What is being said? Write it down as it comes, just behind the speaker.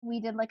we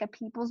did like a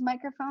people's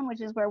microphone,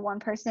 which is where one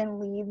person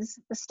leads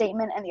the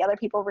statement and the other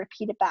people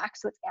repeat it back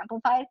so it's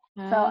amplified.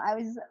 So I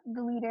was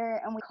the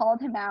leader and we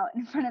called him out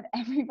in front of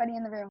everybody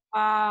in the room.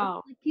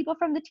 Wow. Like people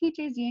from the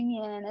teachers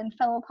union and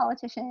fellow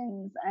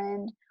politicians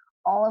and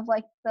all of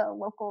like the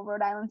local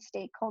Rhode Island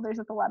stakeholders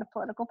with a lot of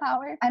political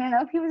power. I don't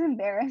know if he was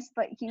embarrassed,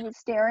 but he was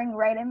staring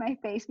right in my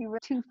face. We were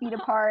 2 feet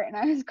apart and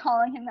I was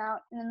calling him out,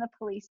 and then the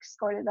police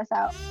escorted us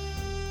out.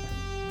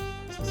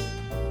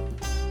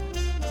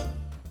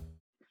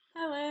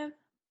 Hi, Liv.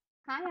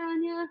 Hi,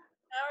 Anya.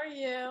 How are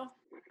you?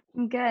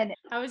 I'm good.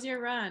 How was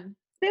your run?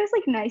 It was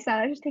like nice out.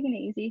 I was just taking it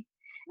easy.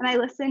 And I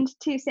listened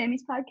to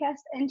Sammy's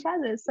podcast and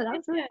Chaz's, so that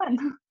was really fun.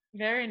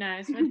 Very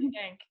nice. What do you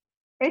think?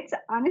 It's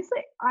honestly,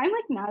 I'm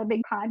like not a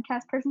big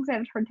podcast person because I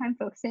have a hard time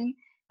focusing,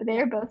 but they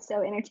are both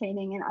so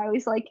entertaining. And I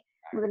was like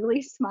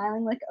literally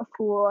smiling like a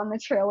fool on the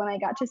trail when I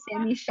got to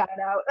Sammy's shout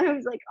out. I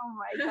was like, oh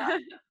my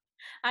God.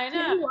 I It's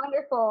know. really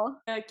wonderful.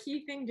 A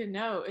key thing to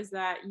note is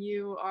that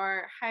you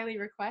are highly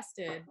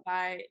requested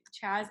by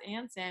Chaz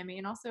and Sammy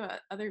and also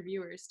other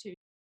viewers too.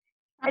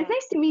 It's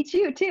nice to meet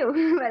you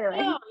too, by the way.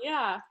 Oh,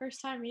 yeah.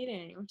 First time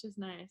meeting, which is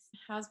nice.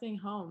 How's being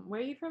home? Where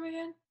are you from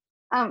again?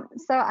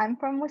 So I'm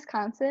from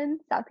Wisconsin,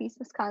 southeast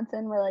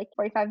Wisconsin. We're like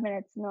 45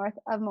 minutes north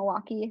of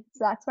Milwaukee.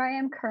 So that's where I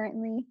am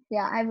currently.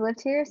 Yeah, I've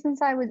lived here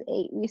since I was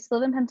 8. We used to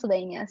live in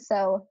Pennsylvania.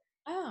 So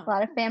a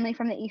lot of family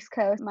from the East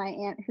Coast. My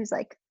aunt, who's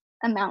like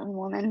a mountain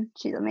woman,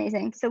 she's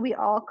amazing. So we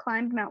all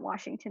climbed Mount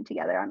Washington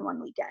together on one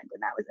weekend,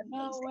 and that was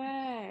amazing. No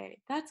way.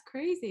 That's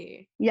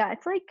crazy. Yeah,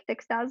 it's like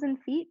 6,000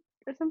 feet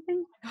or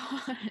something.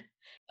 God.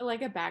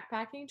 Like a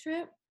backpacking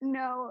trip?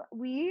 No,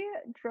 we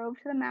drove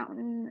to the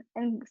mountain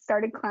and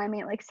started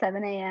climbing at like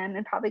 7 a.m.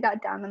 and probably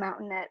got down the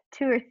mountain at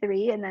 2 or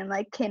 3 and then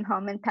like came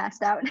home and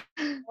passed out.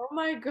 Oh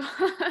my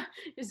God.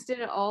 Just did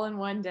it all in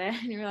one day.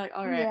 And you're like,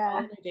 all right, all Yeah.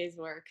 in a day's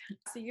work.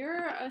 So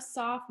you're a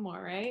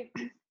sophomore, right?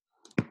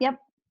 Yep.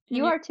 And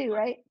You are too,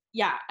 right?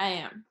 Yeah, I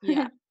am.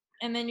 Yeah.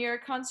 And then you're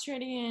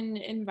concentrating in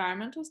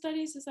environmental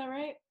studies, is that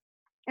right?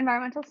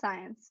 Environmental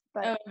science,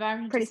 but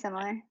pretty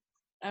similar.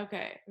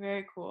 Okay,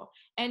 very cool.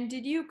 And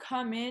did you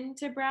come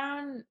into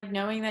Brown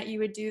knowing that you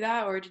would do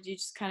that, or did you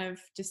just kind of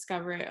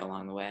discover it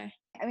along the way?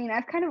 I mean,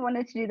 I've kind of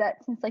wanted to do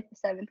that since like the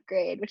 7th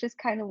grade, which is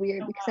kind of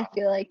weird because I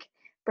feel like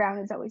Brown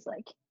is always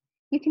like,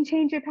 you can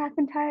change your path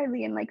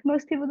entirely. And like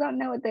most people don't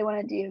know what they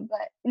want to do.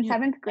 But in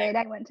 7th grade,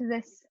 I went to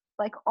this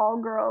like all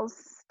girls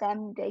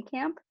STEM day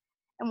camp.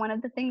 And one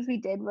of the things we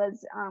did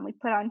was we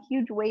put on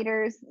huge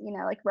waders, you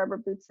know, like rubber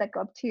boots that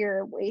go up to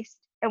your waist.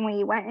 And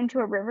we went into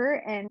a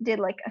river and did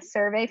like a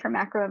survey for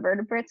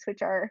macroinvertebrates,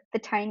 which are the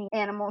tiny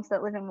animals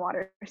that live in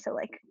water. So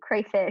like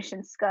crayfish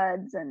and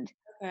scuds and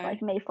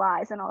like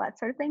mayflies and all that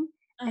sort of thing.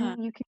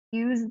 And you can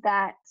use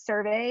that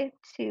survey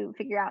to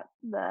figure out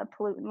the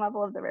pollutant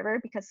level of the river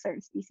because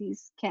certain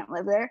species can't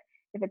live there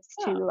if it's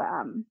too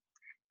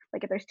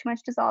like if there's too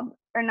much dissolved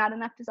or not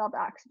enough dissolved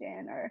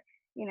oxygen, or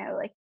you know,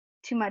 like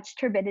too much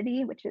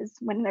turbidity, which is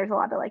when there's a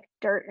lot of like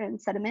dirt and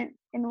sediment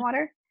in the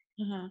water.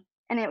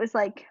 And it was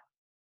like,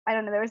 I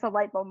don't know, there was a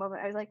light bulb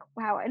moment. I was like,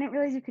 wow, I didn't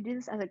realize you could do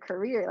this as a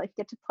career, like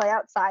get to play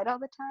outside all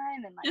the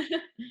time and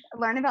like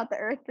learn about the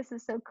earth. This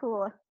is so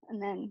cool. And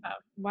then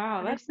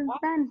wow, ever since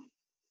then,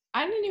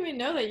 I didn't even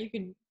know that you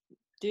could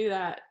do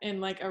that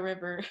in like a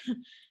river.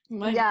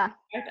 Like, yeah.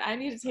 I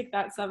need to take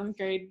that 7th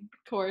grade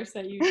course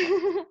that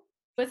you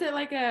Was it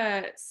like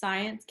a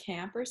science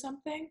camp or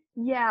something?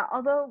 Yeah,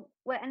 although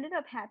what ended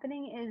up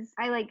happening is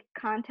I like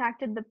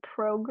contacted the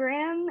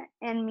program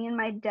and me and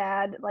my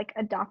dad like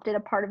adopted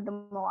a part of the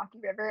Milwaukee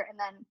River, and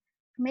then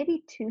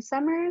maybe 2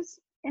 summers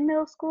in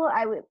middle school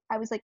I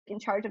was like in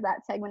charge of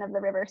that segment of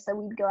the river, so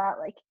we'd go out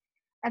like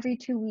every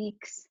 2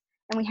 weeks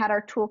and we had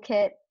our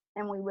toolkit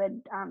and we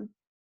would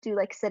do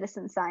like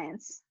citizen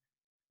science,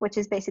 which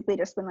is basically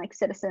just when like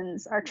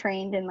citizens are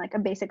trained in like a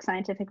basic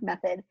scientific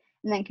method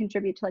and then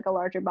contribute to like a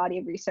larger body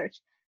of research.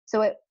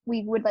 So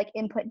we would like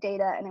input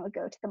data and it would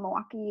go to the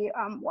Milwaukee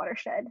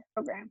watershed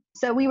program.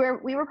 So we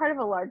were part of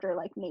a larger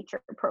like nature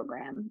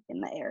program in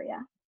the area.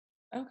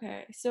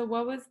 Okay, so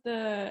what was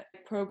the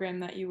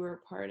program that you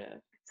were a part of?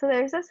 So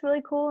there's this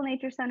really cool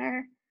nature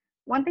center.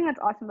 One thing that's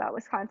awesome about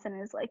Wisconsin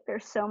is like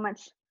there's so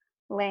much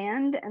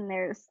land and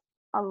there's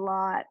a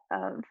lot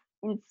of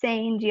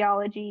insane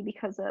geology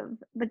because of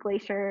the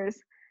glaciers.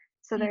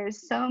 So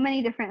there's so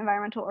many different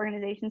environmental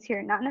organizations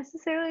here, not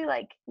necessarily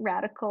like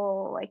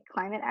radical like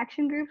climate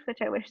action groups,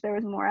 which I wish there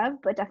was more of,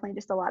 but definitely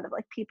just a lot of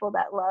like people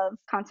that love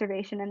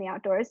conservation and the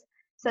outdoors.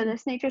 So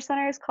this nature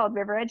center is called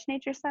River Edge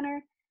Nature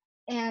Center.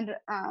 And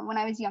when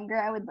I was younger,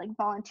 I would like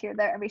volunteer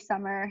there every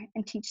summer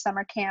and teach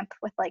summer camp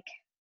with like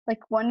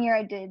one year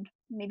I did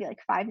maybe like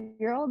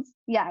 5-year-olds.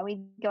 Yeah,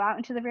 we'd go out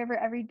into the river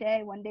every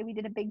day. One day we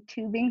did a big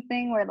tubing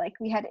thing where like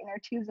we had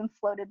inner tubes and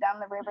floated down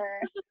the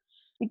river.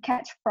 We'd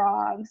catch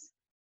frogs.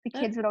 The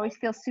kids would always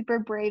feel super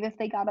brave if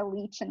they got a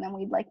leech, and then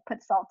we'd like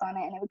put salt on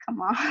it and it would come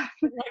off.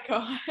 Oh my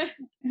God.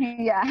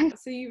 Yeah.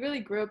 So you really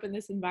grew up in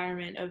this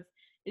environment of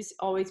just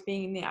always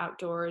being in the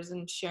outdoors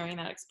and sharing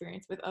that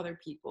experience with other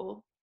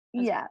people.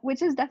 Yeah,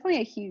 which is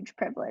definitely a huge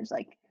privilege.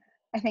 Like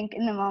I think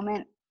in the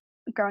moment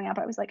growing up,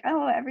 I was like,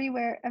 oh,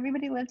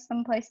 everybody lives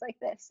someplace like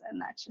this,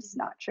 and that's just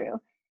not true.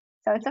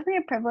 So it's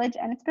definitely a privilege,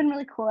 and it's been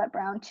really cool at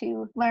Brown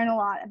to learn a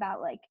lot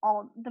about like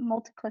all the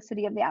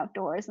multiplicity of the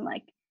outdoors, and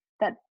like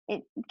that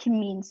it can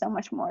mean so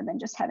much more than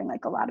just having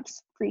like a lot of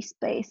free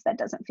space that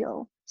doesn't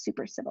feel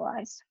super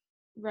civilized.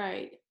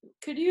 Right.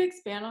 Could you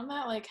expand on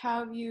that? Like,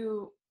 how have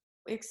you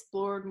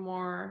explored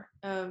more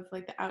of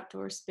like the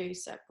outdoor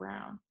space at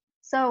Brown?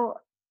 So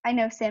I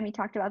know Sammy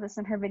talked about this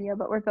in her video,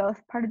 but we're both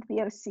part of the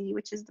BOC,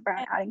 which is the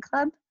Brown Outing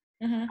Club,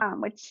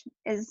 Mm-hmm. which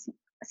is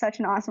such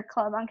an awesome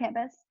club on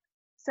campus.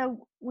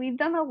 So we've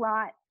done a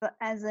lot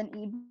as an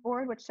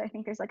e-board, which I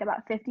think there's like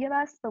about 50 of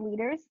us, the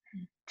leaders,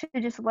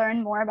 to just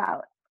learn more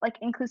about like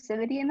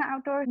inclusivity in the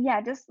outdoors.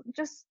 Yeah,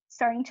 just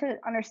starting to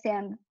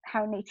understand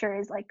how nature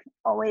is like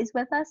always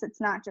with us. It's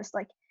not just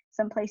like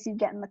some place you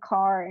get in the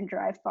car and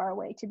drive far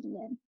away to be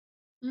in.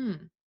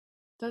 Mm,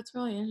 that's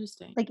really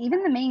interesting. Like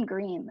even the main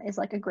green is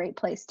like a great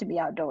place to be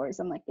outdoors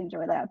and like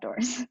enjoy the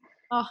outdoors.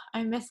 Oh,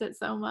 I miss it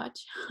so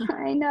much.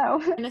 I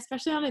know. And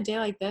especially on a day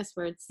like this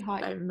where it's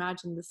hot, I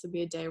imagine this would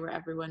be a day where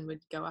everyone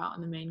would go out on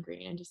the main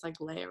green and just like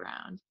lay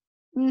around.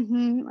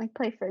 Like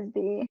play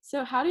frisbee.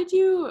 So how did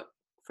you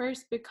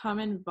first become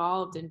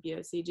involved in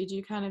BOC? Did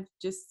you kind of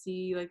just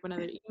see like one of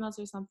their emails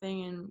or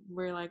something and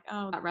were like,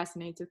 oh, that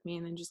resonates with me,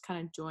 and then just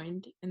kind of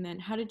joined? And then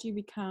how did you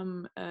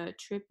become a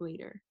trip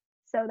leader?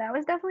 So that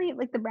was definitely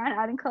like the Brown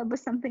Outing Club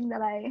was something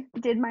that I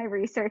did my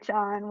research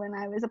on when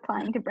I was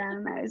applying to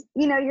Brown. I was,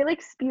 you're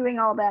like spewing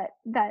all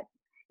that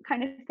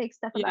kind of fake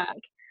stuff about Yeah.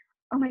 like,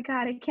 oh my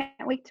God, I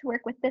can't wait to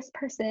work with this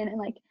person and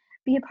like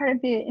be a part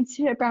of the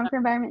Institute of Brown for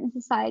Environment and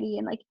Society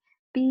and like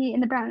be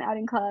in the Brown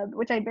Outing Club,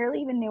 which I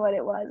barely even knew what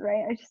it was,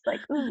 right? I was just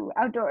like, ooh,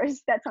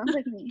 outdoors, that sounds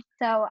like me.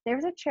 So there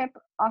was a trip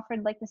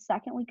offered like the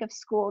second week of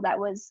school that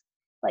was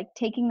like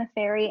taking the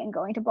ferry and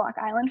going to Block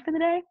Island for the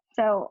day.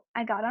 So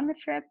I got on the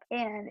trip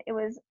and it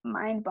was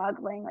mind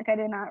boggling. Like I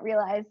did not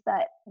realize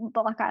that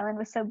Block Island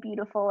was so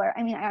beautiful, or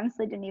I mean, I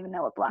honestly didn't even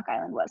know what Block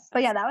Island was.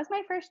 But yeah, that was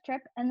my first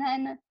trip. And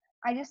then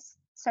I just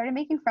started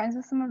making friends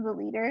with some of the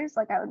leaders.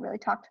 Like I would really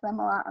talk to them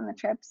a lot on the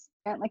trips.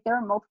 And like there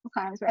were multiple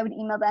times where I would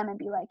email them and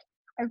be like,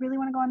 I really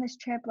want to go on this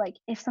trip. Like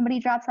if somebody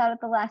drops out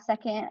at the last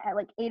second at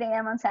like 8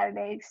 a.m. on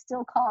Saturday,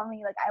 still call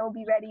me. Like I will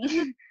be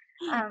ready.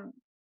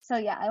 So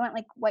yeah, I went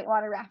like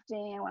whitewater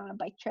rafting. I went on a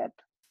bike trip.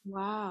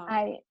 Wow.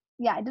 I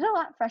did a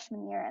lot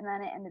freshman year, and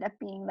then it ended up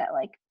being that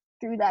like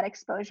through that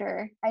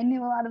exposure, I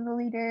knew a lot of the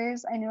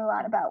leaders. I knew a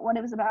lot about what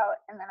it was about,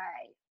 and then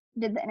I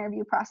did the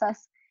interview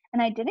process,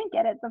 and I didn't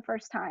get it the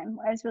first time.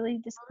 I was really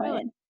Oh, really?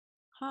 disappointed.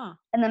 Huh.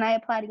 And then I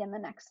applied again the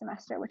next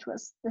semester, which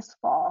was this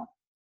fall.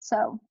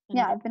 So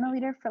yeah, And I've been a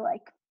leader for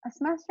like a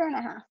semester and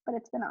a half, but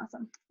it's been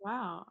awesome.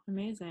 wow,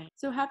 amazing.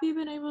 So have you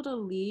been able to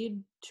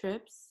lead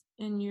trips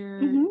in your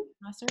hmm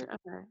semester?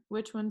 Okay.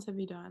 Which ones have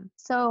you done?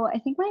 So I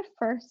think my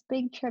first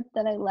big trip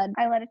that I led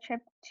a trip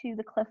to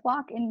the Cliff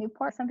Walk in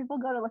Newport. Some people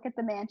go to look at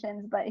the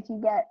mansions, but if you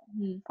get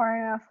Mhm. far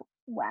enough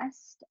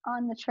west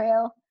on the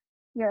trail,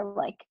 you're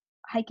like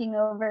hiking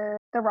over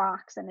the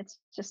rocks, and it's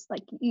just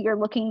like you're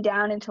looking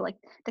down into like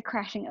the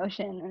crashing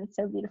ocean, and it's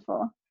so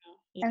beautiful.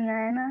 Yeah. And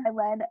then I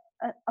led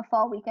a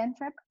fall weekend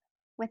trip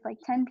with like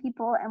 10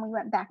 people, and we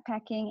went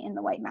backpacking in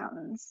the White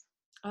Mountains.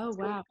 Oh,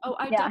 So wow. Oh,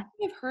 I yeah,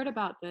 definitely have heard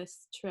about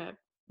this trip,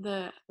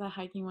 the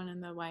hiking one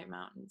in the White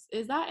Mountains.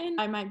 Is that in,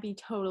 I might be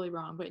totally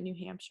wrong, but New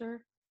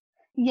Hampshire?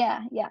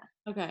 yeah.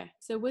 Okay.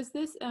 So was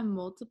this a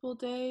multiple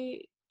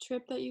day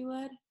trip that you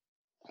led?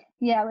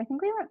 Yeah, I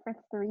think we went for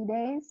 3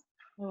 days.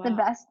 Oh, The wow.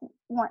 best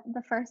one,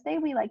 the first day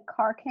we like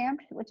car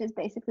camped, which is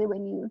basically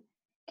when you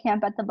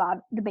camp at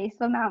the base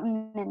of a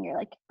mountain and you're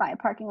like by a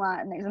parking lot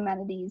and there's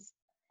amenities.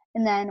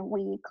 And then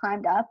we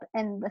climbed up,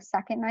 and the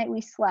second night we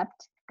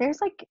slept.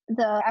 There's like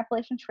the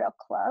Appalachian Trail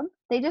Club.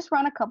 They just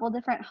run a couple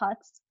different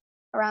huts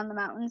around the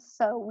mountains.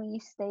 So we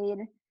stayed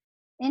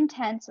in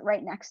tents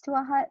right next to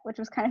a hut, which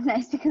was kind of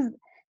nice because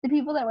the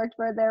people that worked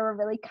for there were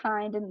really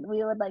kind, and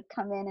we would like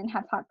come in and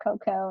have hot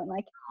cocoa and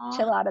like Aw,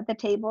 chill out at the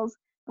tables.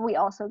 But we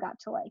also got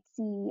to like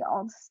see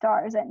all the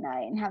stars at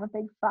night and have a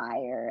big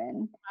fire,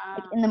 and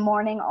like wow. in the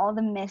morning all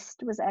the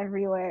mist was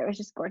everywhere. It was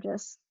just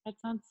gorgeous. That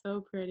sounds so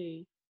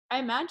pretty. I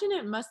imagine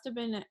it must have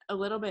been a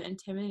little bit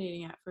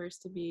intimidating at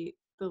first to be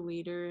the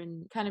leader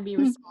and kind of be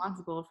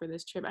responsible for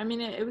this trip. I mean,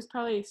 it was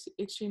probably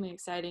extremely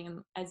exciting.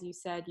 And as you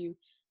said, you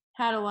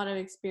had a lot of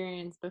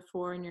experience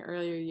before in your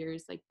earlier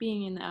years, like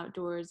being in the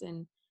outdoors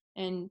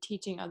and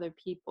teaching other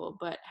people.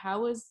 But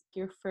how was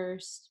your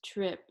first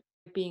trip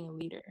being a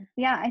leader?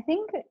 Yeah, I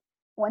think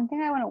one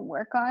thing I want to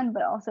work on,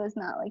 but also is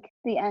not like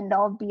the end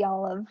all be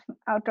all of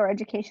outdoor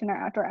education or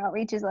outdoor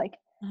outreach, is like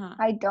Uh-huh.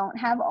 I don't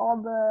have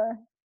all the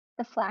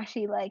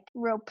flashy like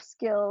rope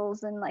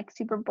skills and like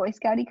super Boy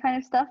Scouty kind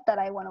of stuff that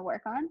I want to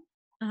work on.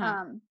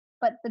 Uh-huh.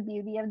 But the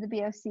beauty of the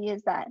BOC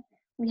is that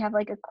we have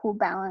like a cool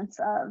balance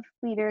of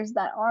leaders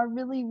that are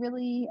really,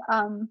 really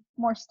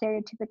more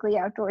stereotypically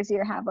outdoorsy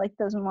or have like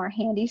those more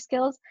handy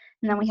skills.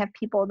 And then we have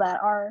people that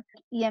are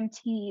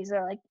EMTs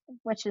or like,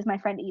 which is my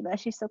friend Eva.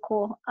 She's so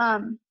cool.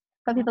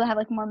 But people that have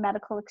like more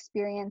medical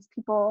experience,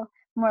 people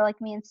more like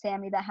me and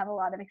Sammy that have a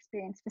lot of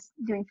experience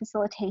doing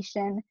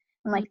facilitation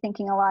and like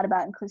thinking a lot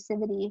about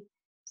inclusivity. Mm.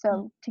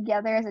 So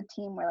together as a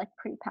team, we're like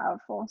pretty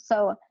powerful.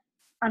 So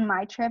on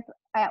my trip,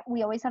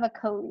 we always have a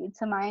co-lead.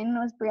 So mine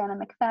was Brianna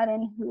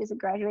McFadden, who is a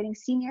graduating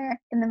senior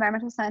in the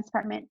environmental science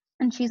department,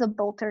 and she's a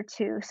bolter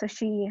too. So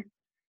she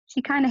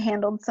kind of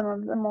handled some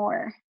of the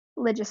more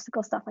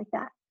logistical stuff like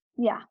that.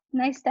 Yeah,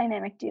 nice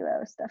dynamic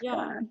duo stuff going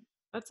Yeah, on.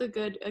 that's a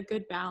good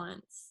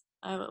balance.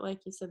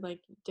 Like you said,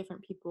 like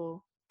different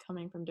people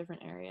coming from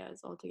different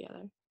areas all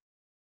together.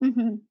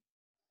 Hmm.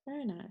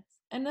 Very nice.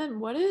 And then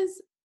what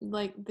is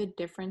like the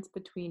difference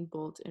between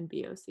Bolt and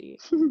BOC?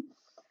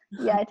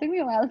 Yeah, it took me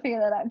a while to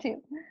figure that out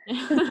too,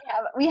 because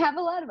we have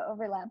a lot of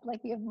overlap.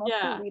 Like we have multiple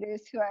Yeah,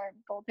 leaders who are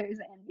bolters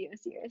and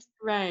BOCers.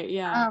 right,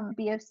 yeah.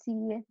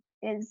 BOC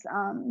is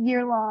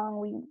year long.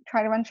 We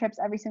try to run trips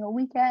every single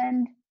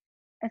weekend.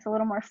 It's a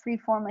little more free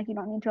form, like you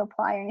don't need to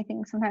apply or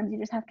anything. Sometimes you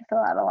just have to fill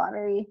out a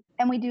lottery.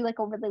 And we do like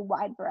a really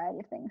wide variety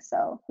of things.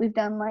 So we've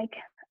done like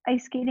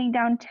ice skating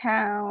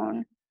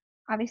downtown,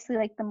 obviously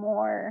like the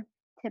more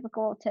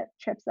typical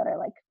trips that are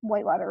like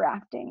whitewater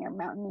rafting or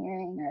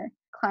mountaineering or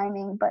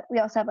climbing. But we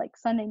also have like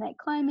Sunday night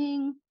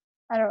climbing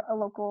at a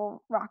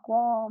local rock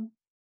wall.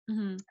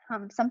 Hmm.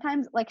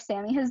 Sometimes like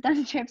Sammy has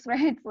done trips where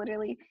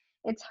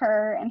it's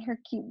her and her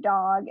cute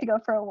dog to go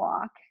for a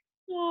walk.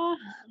 Yeah,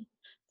 So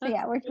that's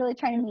yeah, we're so really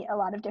trying to cute. meet a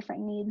lot of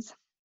different needs.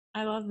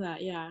 I love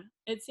that. Yeah.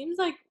 It seems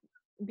like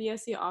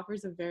BSC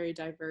offers a very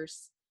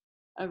diverse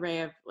array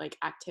of like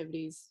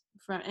activities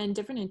from and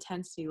different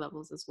intensity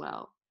levels as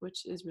well,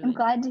 which is I'm really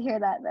glad to hear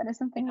that. That is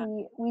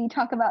something we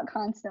talk about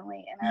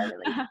constantly and are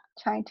really nice.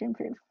 trying to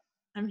improve.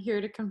 I'm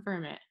here to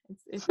confirm it.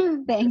 It's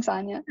Thanks,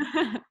 Anya.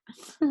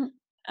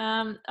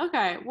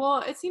 okay. Well,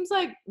 it seems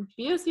like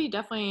BOC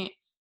definitely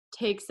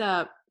takes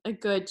up a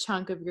good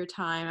chunk of your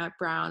time at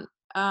Brown.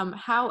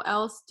 How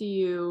else do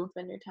you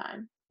spend your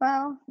time?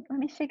 Well, let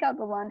me shake out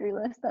the laundry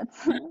list.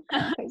 That's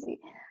kind of crazy.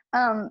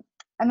 Um,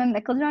 I'm a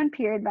Meiklejohn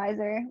peer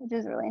advisor, which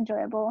is really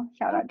enjoyable.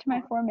 Shout Oh, out to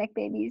my 4 Mick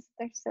babies.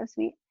 They're so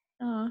sweet.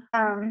 cool.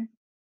 Um,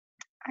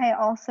 I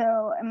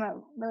also am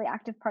a really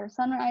active part of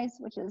Sunrise,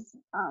 which is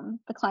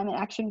the climate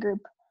action group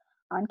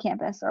on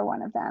campus, or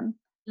one of them.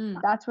 Mm,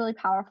 That's really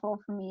powerful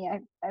for me.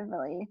 I've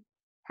really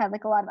had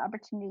like a lot of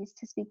opportunities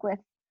to speak with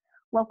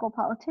local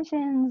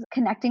politicians.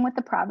 Connecting with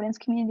the Providence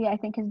community, I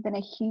think, has been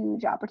a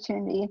huge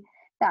opportunity.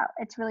 That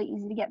it's really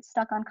easy to get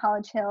stuck on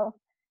College Hill,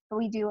 but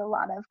we do a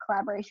lot of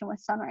collaboration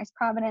with Sunrise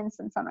Providence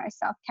and Sunrise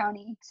South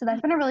County. So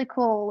that's been a really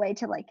cool way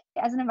to, like,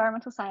 as an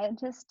environmental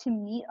scientist, to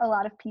meet a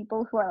lot of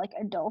people who are like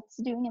adults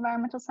doing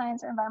environmental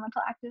science or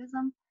environmental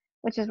activism,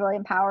 which is really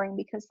empowering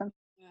because yeah.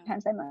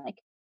 sometimes I'm like,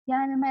 yeah,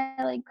 I'm in my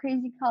like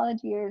crazy college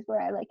years where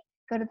I like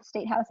go to the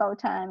state house all the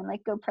time and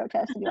like go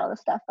protest and do all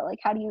this stuff, but like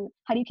how do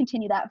you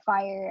continue that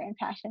fire and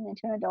passion into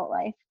an adult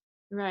life?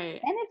 Right.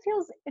 And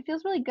it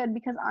feels really good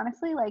because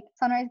honestly, like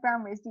Sunrise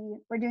Brown RISD,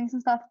 we're doing some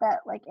stuff that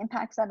like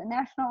impacts at a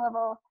national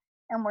level,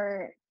 and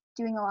we're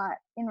doing a lot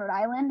in Rhode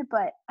Island.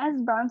 But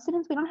as Brown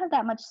students, we don't have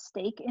that much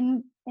stake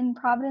in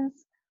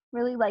Providence.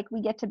 Really, like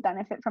we get to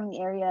benefit from the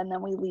area, and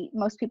then we leave.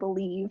 Most people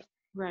leave,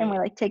 and we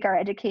Right. like take our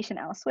education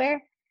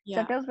elsewhere. So it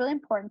Yeah. feels really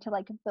important to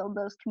like build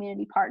those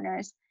community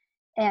partners,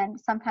 and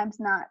sometimes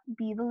not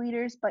be the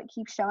leaders, but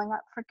keep showing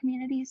up for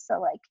communities.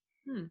 So like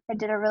Hmm. I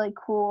did a really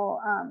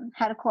cool,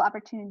 had a cool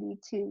opportunity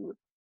to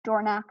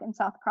door knock in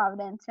South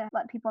Providence to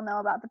let people know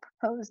about the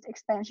proposed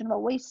expansion of a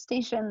waste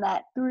station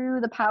that,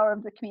 through the power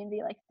of the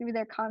community, like through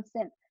their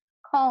constant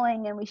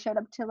calling, and we showed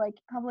up to like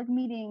public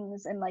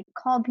meetings and like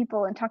called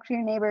people and talked to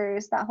your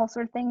neighbors, that whole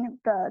sort of thing.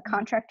 The Mhm.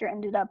 contractor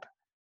ended up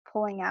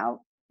pulling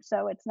out.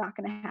 So it's not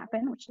going to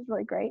happen, which is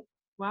really great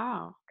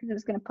Wow. because it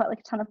was going to put like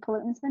a ton of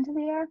pollutants into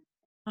the air.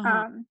 Uh-huh.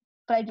 Um,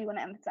 but I do want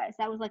to emphasize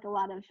that was like a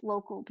lot of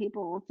local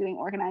people doing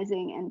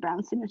organizing and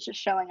Brown students just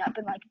showing up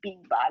and like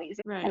being bodies.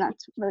 And Right.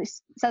 that's really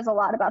says a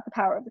lot about the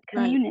power of the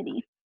Right.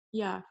 community.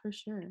 Yeah, for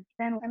sure.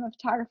 Then I'm a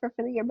photographer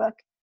for the yearbook,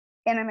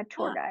 and I'm a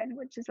tour Yeah. guide,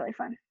 which is really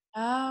fun.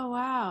 Oh,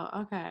 wow.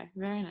 Okay.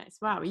 Very nice.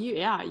 Wow.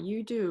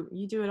 You do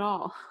it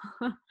all.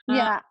 Uh,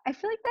 Yeah, I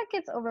feel like that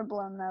gets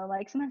overblown though.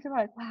 Like sometimes people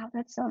are like, wow,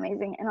 that's so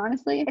amazing. And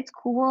honestly, it's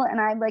cool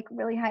and I'm like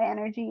really high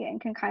energy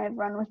and can kind of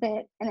run with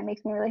it and it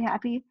makes me really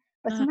happy.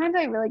 But uh, sometimes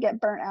I really get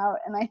burnt out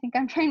and I think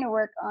I'm trying to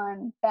work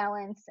on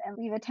balance, and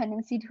leave a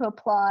tendency to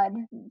applaud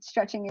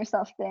stretching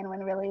yourself thin when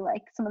really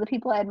like some of the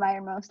people I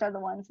admire most are the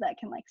ones that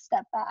can like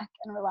step back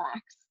and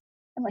relax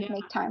and like yeah,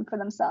 make time for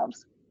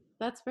themselves.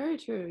 that's very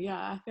true. Yeah,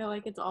 I feel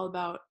like it's all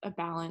about a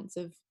balance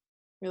of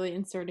really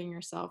inserting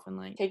yourself and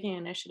like taking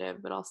initiative,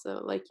 but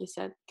also, like you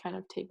said, kind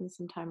of taking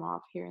some time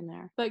off here and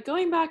there. But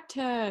going back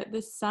to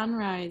the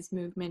Sunrise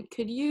movement,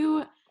 could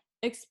you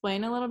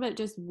explain a little bit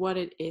just what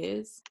it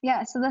is?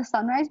 Yeah, so the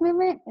Sunrise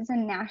Movement is a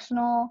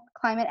national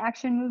climate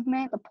action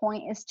movement. The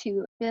point is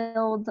to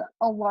build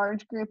a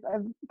large group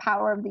of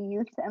power of the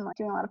youth and like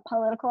doing a lot of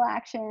political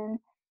action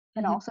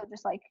and Hmm. also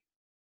just like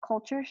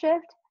culture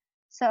shift.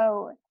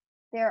 So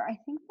I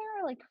think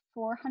there are like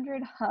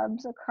 400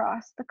 hubs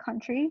across the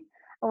country.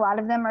 A lot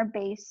of them are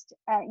based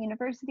at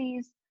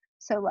universities.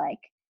 So like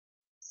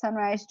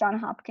Sunrise, John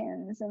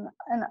Hopkins, and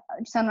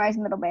Sunrise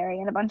Middlebury,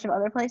 and a bunch of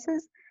other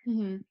places.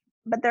 Mhm.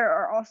 But there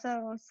are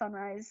also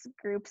Sunrise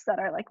groups that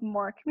are like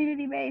more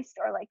community based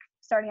or like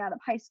starting out of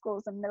high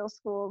schools and middle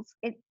schools.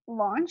 It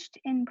launched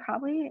in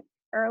probably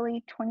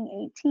early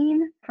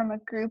 2018 from a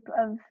group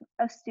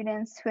of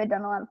students who had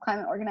done a lot of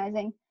climate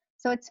organizing.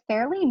 So it's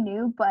fairly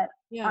new, but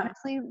Yeah.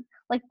 honestly,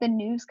 like the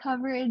news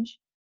coverage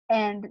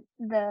and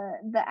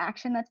the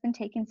action that's been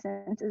taken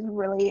since is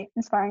really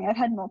inspiring. I've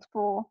had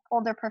multiple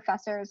older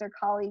professors or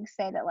colleagues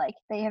say that like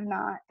they have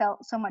not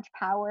felt so much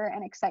power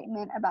and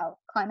excitement about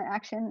climate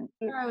action.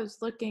 I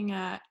was looking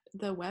at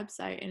the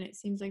website, and it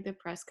seems like the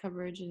press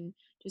coverage and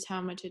just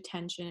how much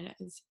attention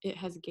it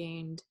has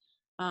gained,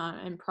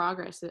 and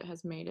progress it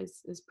has made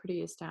is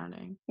pretty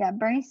astounding. Yeah,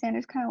 Bernie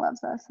Sanders kind of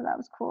loves us, so that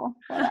was cool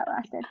while that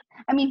lasted.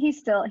 I mean, he's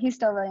still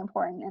really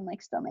important and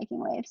like still making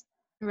waves.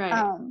 Right.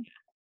 Um,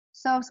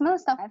 so some of the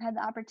stuff I've had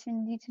the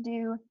opportunity to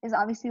do is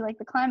obviously like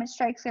the climate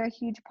strikes are a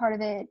huge part of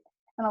it,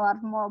 and a lot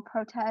of moral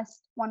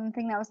protest. One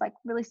thing that was like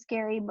really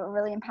scary but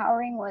really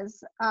empowering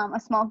was a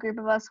small group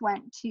of us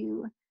went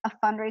to a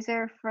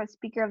fundraiser for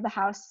Speaker of the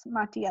House,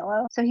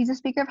 Mattiello. So he's a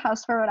Speaker of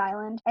House for Rhode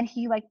Island, and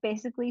he like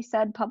basically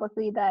said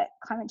publicly that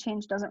climate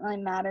change doesn't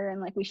really matter and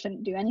like we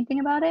shouldn't do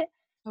anything about it.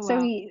 Oh, So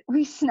wow.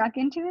 we snuck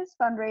into his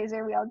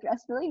fundraiser. We all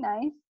dressed really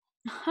nice,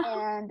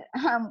 and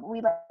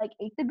we like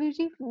ate the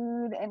bougie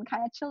food and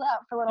kind of chilled out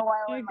for a little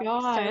while Oh my and like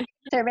god.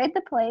 surveyed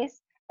the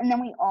place. And then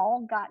we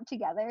all got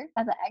together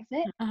at the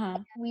exit. Uh-huh.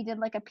 We did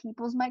like a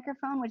people's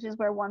microphone, which is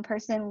where one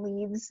person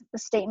leads the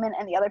statement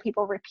and the other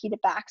people repeat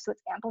it back so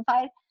it's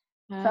amplified.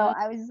 So Uh,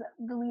 I was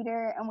the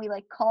leader, and we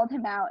like called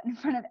him out in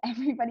front of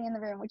everybody in the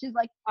room, which is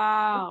like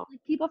wow.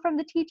 people from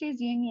the teachers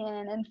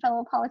union and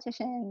fellow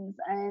politicians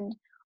and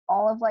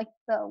all of like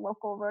the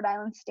local Rhode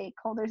Island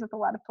stakeholders with a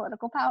lot of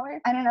political power.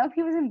 I don't know if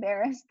he was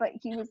embarrassed, but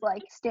he was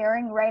like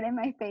staring right in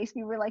my face.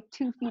 We were like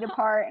 2 feet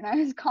apart, and I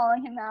was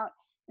calling him out.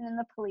 And then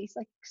the police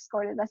like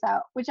escorted us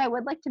out, which I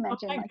would like to Oh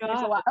mention. my Like,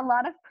 there's god. a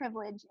lot of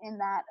privilege in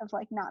that of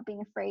like not being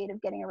afraid of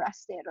getting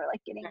arrested or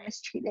like getting Right.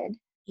 mistreated.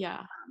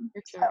 Yeah,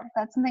 for So sure.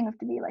 that's something we have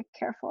to be like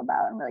careful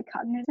about and really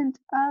cognizant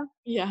of.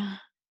 Yeah,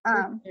 for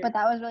sure. But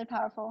that was really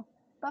powerful.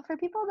 But for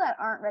people that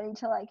aren't ready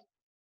to like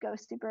go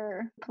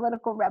super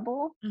political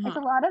rebel, it's Uh-huh.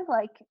 a lot of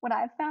like what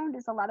I've found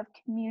is a lot of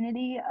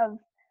community of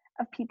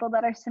people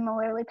that are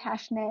similarly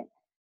passionate,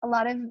 a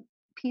lot of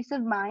peace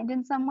of mind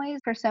in some ways.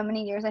 For so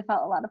many years I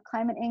felt a lot of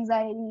climate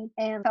anxiety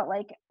and felt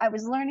like I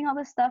was learning all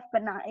this stuff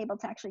but not able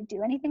to actually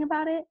do anything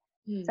about it.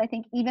 So Mm. I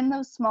think even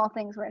those small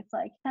things where it's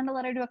like send a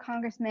letter to a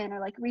congressman or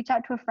like reach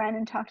out to a friend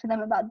and talk to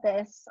them about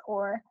this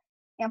or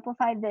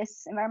amplify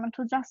this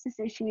environmental justice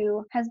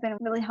issue has been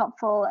really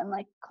helpful and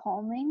like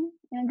calming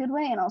in a good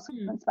way and also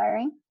Mm.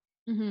 inspiring.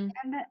 Mhm.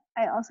 And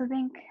I also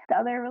think the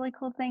other really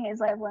cool thing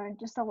is I've learned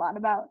just a lot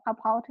about how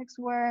politics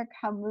work,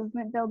 how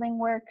movement building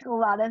works. A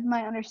lot of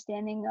my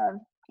understanding of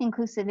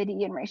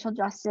inclusivity and racial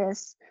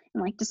justice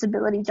and like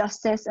disability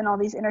justice and all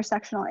these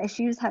intersectional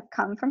issues have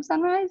come from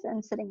Sunrise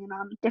and sitting in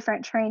on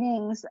different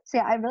trainings. So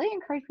yeah, I really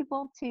encourage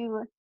people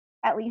to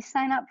at least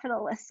sign up for the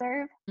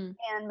listserv Mm.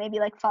 and maybe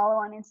like follow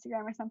on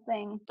Instagram or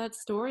something. That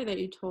story that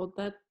you told,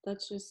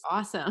 that's just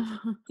awesome.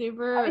 I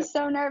Super. was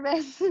so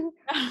nervous.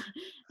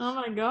 Oh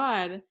my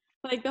god.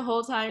 Like, the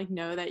whole time, like,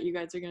 know that you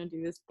guys are gonna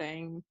do this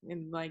thing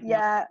and, like, not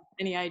Yeah,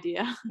 any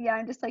idea. yeah,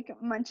 I'm just like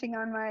munching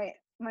on my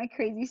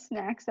crazy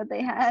snacks that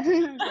they had. I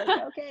was like,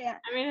 okay,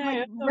 I mean, I'm hey,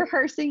 like that's so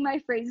rehearsing my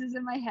phrases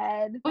in my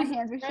head. My was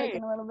hands were great.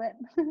 shaking a little bit.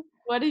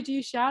 What did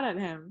you shout at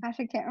him? Gosh,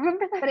 I can't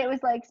remember that. But it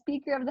was like,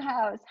 Speaker of the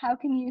House, how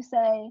can you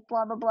say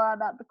blah blah blah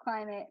about the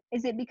climate?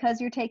 Is it because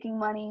you're taking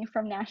money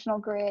from National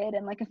Grid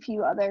and like a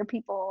few other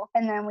people?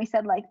 And then we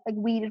said like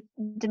we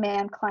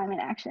demand climate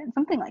action,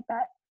 something like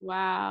that.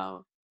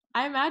 Wow.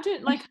 I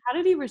imagine, like, how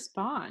did he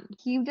respond?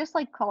 He just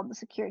like called the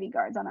security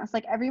guards on us.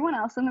 Like everyone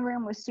else in the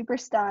room was super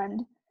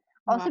stunned.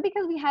 Wow. Also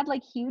because we had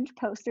like huge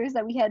posters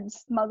that we had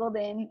smuggled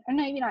in, or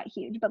maybe not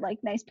huge, but like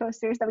nice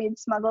posters that we had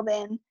smuggled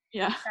in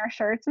Yeah. our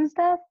shirts and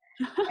stuff.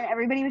 And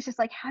everybody was just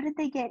like, how did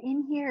they get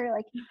in here?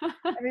 Like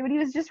everybody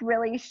was just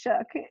really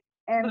shook. That's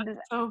And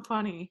so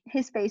funny.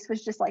 his face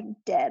was just like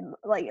dead.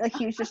 Like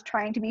he was just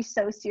trying to be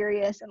so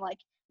serious and like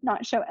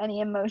not show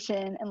any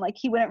emotion, and like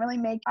he wouldn't really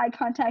make eye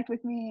contact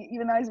with me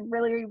even though I was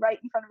really right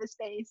in front of his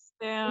face.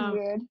 It was Damn,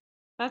 weird.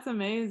 that's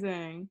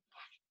amazing.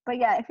 But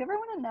yeah, if you ever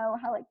want to know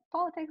how like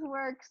politics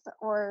works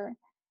or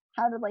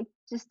how to like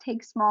just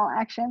take small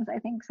actions, I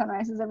think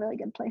Sunrise is a really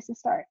good place to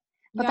start.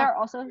 But Yeah, there are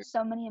also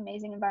so many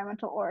amazing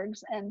environmental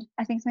orgs, and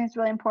I think something that's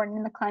really important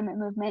in the climate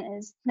movement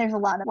is there's a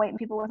lot of white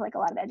people with like a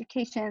lot of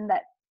education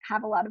that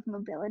have a lot of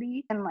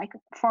mobility and like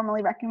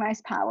formally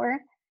recognized power.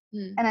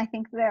 mm, And I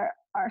think there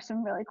are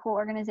some really cool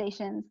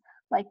organizations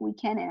like We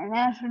Can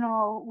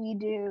International, We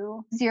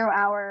Do, Zero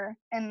Hour,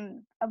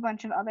 and a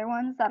bunch of other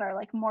ones that are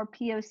like more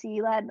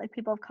POC led, like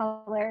people of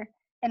color.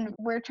 And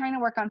we're trying to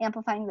work on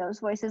amplifying those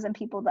voices and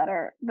people that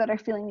are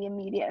feeling the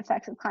immediate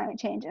effects of climate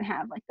change and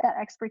have like that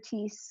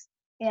expertise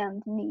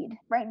and need.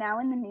 Right now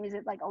in the news,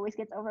 it like always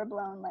gets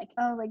overblown, like,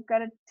 oh, like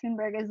Greta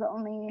Thunberg is the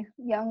only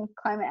young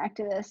climate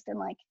activist, and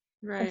like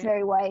It's Right.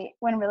 very white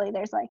when really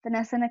there's like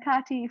Vanessa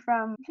Nakati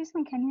she's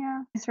from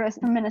Kenya. She's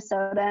from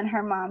Minnesota and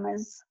her mom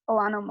is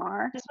Ilhan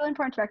Omar. It's really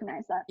important to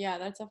recognize that. Yeah,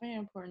 that's definitely an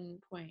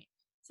important point.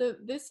 So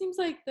this seems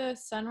like the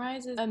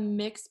Sunrise is a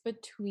mix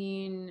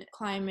between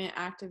climate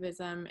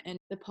activism and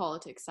the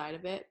politics side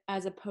of it,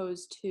 as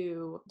opposed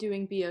to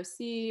doing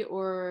BOC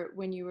or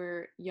when you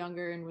were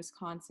younger in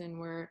Wisconsin,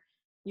 where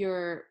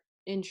your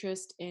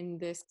interest in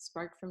this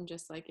sparked from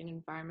just like an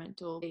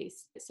environmental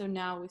base. So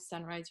now with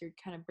Sunrise, you're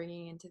kind of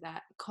bringing into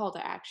that call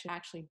to action,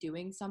 actually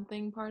doing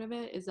something part of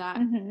it. Is that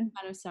Hmm.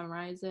 kind of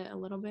summarize it a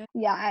little bit?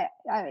 Yeah,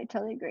 I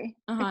totally agree.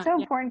 It's Uh-huh. so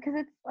Yeah. important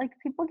because it's like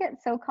people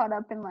get so caught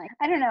up in like,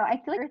 I don't know, I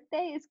feel like Earth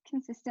Day is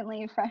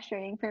consistently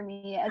frustrating for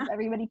me as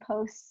everybody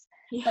posts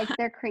like Yeah.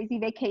 their crazy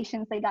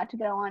vacations they got to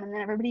go on, and then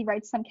everybody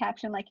writes some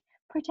caption like,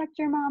 protect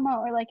your mama,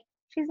 or like,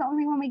 she's the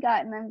only one we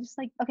got. And I'm just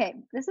like, okay,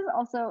 this is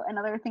also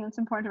another thing that's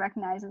important to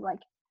recognize is like,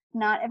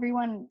 not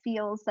everyone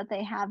feels that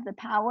they have the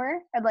power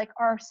or like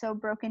are so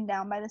broken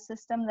down by the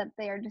system that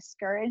they are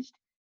discouraged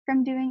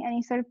from doing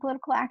any sort of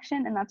political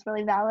action, and that's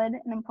really valid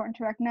and important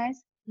to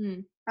recognize.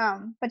 Mm.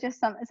 But just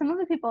some of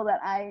the people that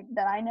I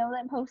know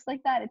that post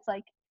like that, it's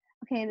like,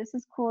 okay, this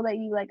is cool that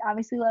you like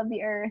obviously love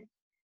the earth,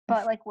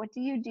 but like, what do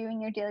you do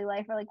in your daily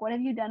life, or like, what have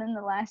you done in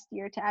the last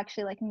year to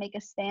actually like make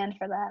a stand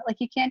for that? Like,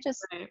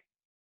 Right.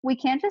 we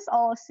can't just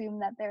all assume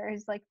that there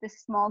is like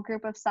this small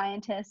group of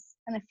scientists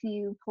and a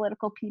few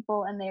political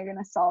people and they're going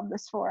to solve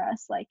this for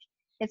us. Like,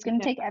 it's going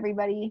to Yeah. take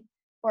everybody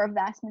or a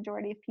vast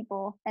majority of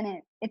people, and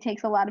it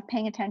takes a lot of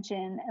paying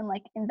attention and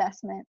like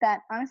investment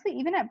that honestly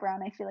even at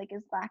Brown I feel like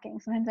is lacking.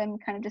 Sometimes I'm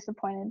kind of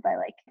disappointed by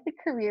like the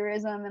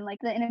careerism and like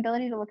the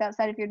inability to look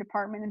outside of your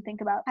department and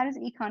think about, how does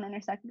econ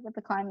intersect with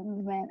the climate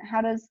movement,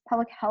 how does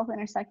public health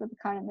intersect with the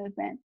climate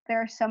movement.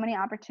 There are so many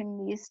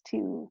opportunities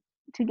to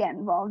get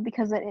involved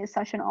because it is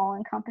such an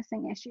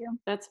all-encompassing issue.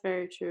 That's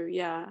very true.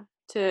 Yeah.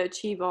 To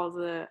achieve all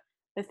the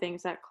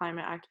things that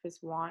climate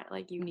activists want,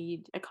 like you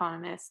need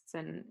economists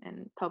and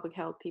public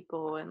health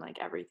people and like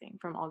everything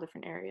from all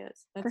different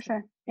areas. For That's sure.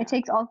 It yeah.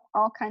 takes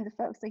all kinds of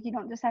folks. Like, you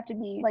don't just have to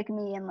be like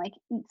me and like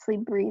eat,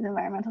 sleep, breathe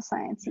environmental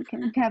science. You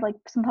can have like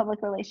some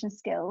public relations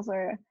skills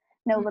or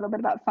know a Mm. little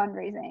bit about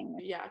fundraising.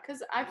 Yeah,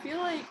 because I feel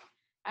like,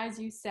 as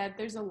you said,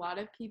 there's a lot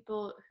of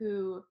people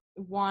who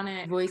want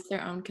to voice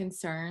their own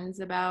concerns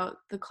about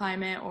the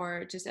climate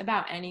or just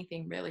about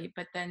anything really,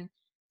 but then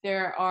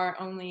there are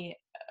only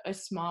a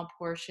small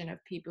portion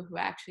of people who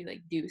actually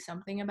like do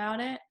something about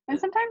it. And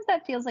sometimes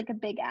that feels like a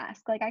big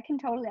ask. Like, I can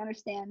totally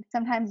understand.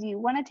 Sometimes you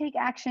want to take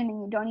action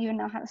and you don't even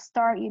know how to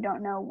start. You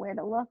don't know where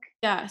to look.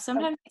 Yeah, But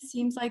sometimes it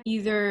seems like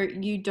either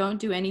you don't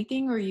do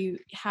anything or you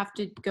have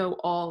to go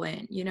all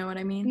in. You know what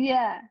I mean?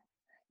 yeah,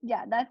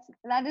 yeah,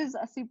 that is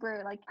a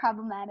super like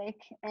problematic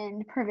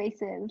and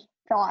pervasive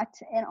thought,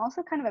 and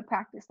also kind of a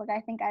practice. Like,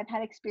 I think I've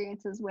had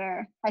experiences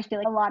where I feel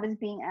like a lot is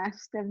being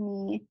asked of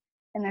me,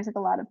 and there's like a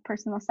lot of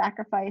personal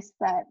sacrifice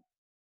that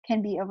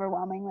can be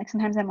overwhelming. Like,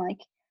 sometimes I'm like,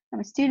 I'm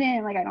a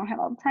student, like I don't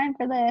have all the time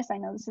for this. I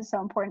know this is so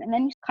important. And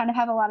then you kind of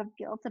have a lot of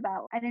guilt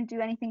about, I didn't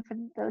do anything for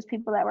those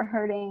people that were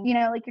hurting.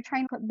 Like, you're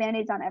trying to put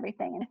band-aids on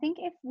everything. And I think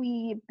if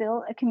we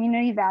built a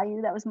community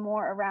value that was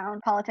more around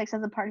politics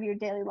as a part of your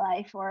daily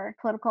life, or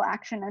political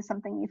action as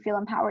something you feel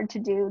empowered to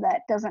do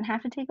that doesn't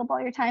have to take up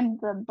all your time,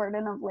 the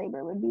burden of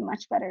labor would be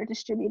much better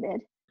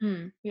distributed.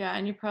 Yeah,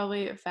 and you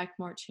probably affect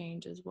more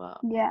change as well.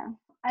 Yeah.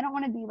 I don't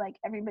want to be like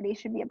everybody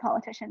should be a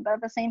politician, but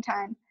at the same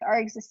time, our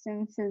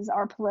existences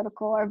are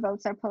political, our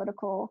votes are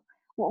political,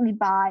 what we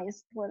buy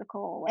is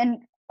political. And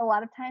a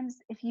lot of times,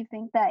 if you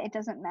think that it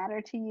doesn't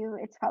matter to you,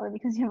 it's probably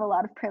because you have a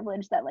lot of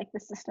privilege that like the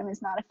system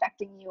is not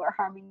affecting you or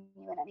harming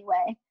you in any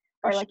way,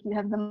 For or sure. like you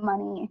have the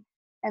money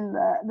and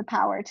the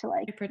power to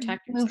like You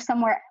protect move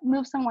yourself.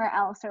 somewhere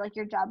else, or like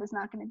your job is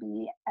not going to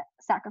be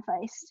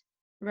sacrificed.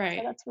 So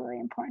Right. that's really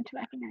important to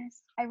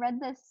recognize. I read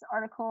this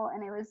article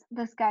and it was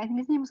this guy, I think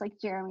his name was like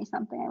Jeremy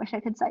something. I wish I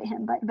could cite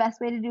him, but the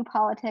best way to do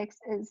politics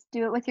is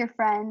do it with your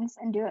friends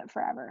and do it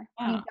forever.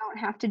 You Wow. don't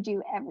have to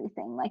do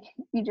everything. Like,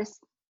 you just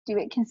do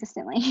it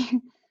consistently.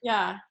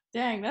 Yeah.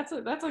 Dang, that's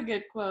a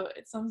good quote.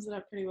 It sums it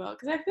up pretty well.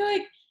 Because I feel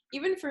like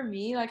even for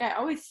me, like I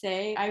always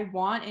say, I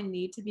want and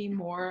need to be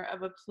more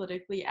of a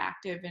politically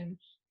active and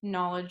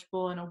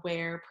knowledgeable and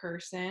aware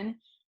person.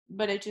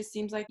 But it just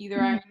seems like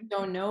either I Mhm.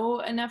 don't know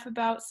enough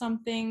about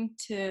something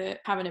to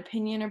have an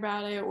opinion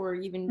about it or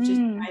even just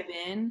Mm. dive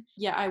in.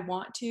 Yeah, I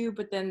want to,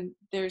 but then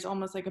there's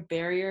almost like a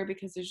barrier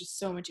because there's just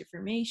so much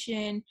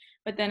information.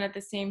 But then at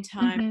the same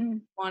time,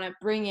 Mhm. want to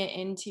bring it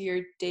into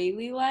your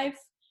daily life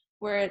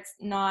where it's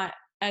not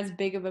as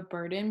big of a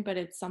burden, but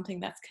it's something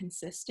that's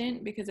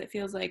consistent because it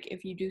feels like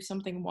if you do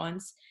something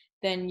once,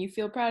 then you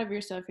feel proud of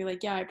yourself. You're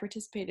like, yeah, I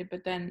participated.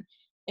 But then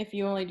if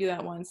you only do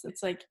that once,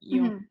 it's like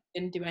you Mhm.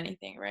 didn't do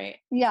anything, right?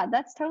 Yeah,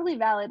 that's totally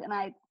valid, and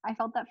I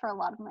felt that for a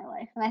lot of my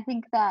life. And I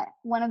think that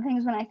one of the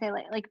things when I say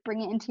like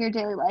bring it into your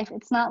daily life,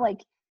 it's not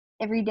like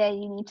every day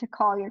you need to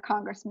call your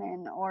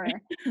congressman, or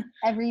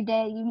every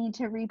day you need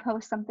to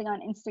repost something on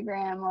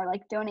Instagram, or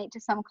like donate to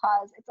some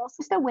cause. It's also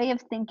just a way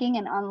of thinking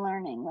and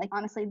unlearning. Like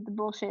honestly, the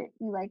bullshit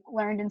you like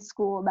learned in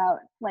school about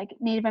like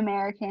Native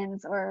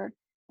Americans or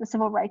the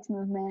civil rights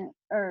movement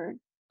or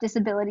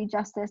disability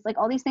justice, like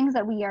all these things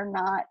that we are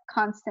not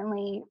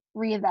constantly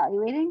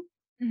reevaluating.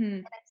 Mm-hmm.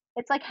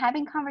 It's like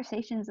having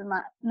conversations and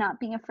not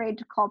being afraid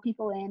to call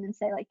people in and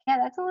say like, yeah,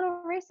 that's a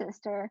little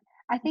racist, or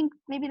I think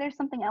maybe there's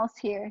something else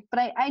here.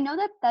 But I know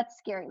that that's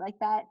scary. Like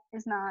that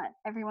is not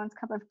everyone's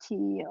cup of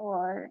tea,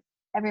 or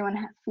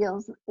everyone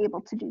feels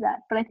able to do that.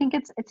 But I think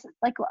it's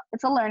like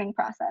it's a learning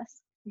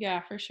process,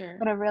 Yeah, for sure.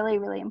 but a really,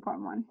 really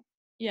important one.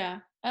 Yeah.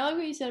 I like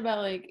what you said about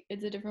like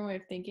it's a different way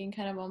of thinking,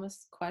 kind of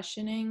almost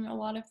questioning a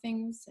lot of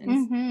things.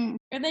 Mm-hmm.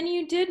 And then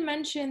you did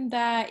mention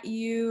that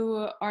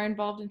you are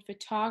involved in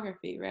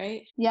photography,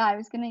 right? Yeah, I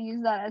was gonna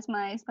use that as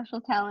my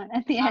special talent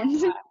at the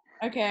end.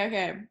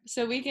 Okay.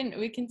 So we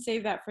can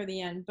save that for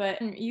the end,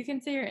 but you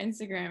can say your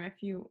Instagram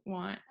if you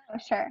want. Oh,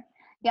 sure.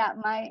 Yeah,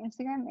 my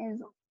Instagram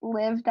is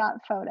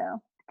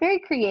live.photo. Very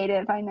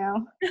creative, I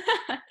know.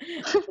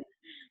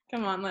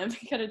 Come on, Liv,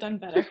 you could have done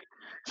better.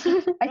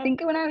 I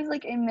think when I was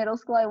like in middle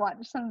school, I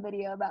watched some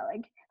video about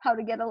like how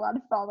to get a lot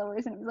of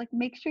followers, and it was like,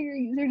 make sure your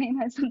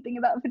username has something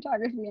about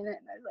photography in it.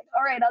 And I was like,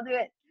 all right, I'll do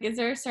it. Is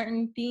there a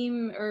certain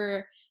theme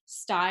or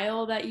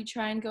style that you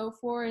try and go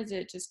for? Is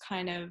it just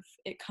kind of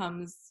it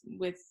comes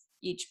with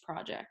each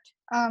project?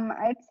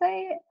 I'd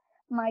say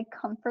my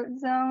comfort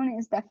zone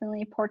is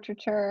definitely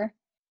portraiture,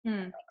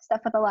 Hmm. like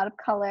stuff with a lot of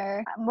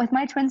color. With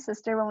my twin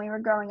sister, when we were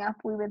growing up,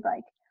 we would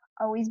like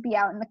always be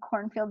out in the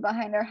cornfield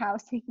behind our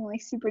house taking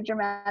like super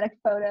dramatic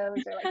photos,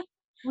 or like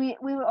we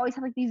would always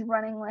have like these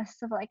running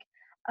lists of like,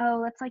 oh,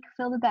 let's like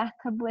fill the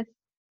bathtub with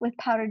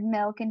powdered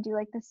milk and do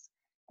like this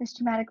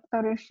dramatic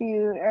photo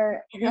shoot,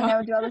 or you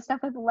know, do all this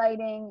stuff with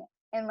lighting,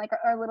 and like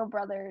our little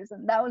brothers,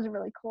 and that was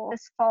really cool.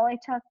 This fall I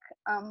took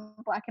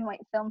black and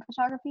white film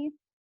photography,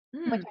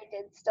 which I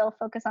did still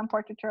focus on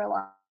portraiture a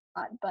lot,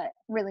 but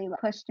really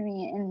pushed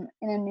me in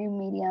a new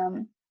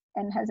medium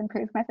and has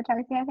improved my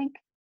photography, I think.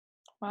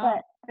 Wow.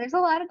 But there's a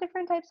lot of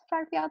different types of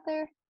photography out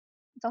there.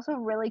 It's also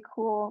really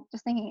cool,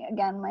 just thinking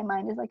again, my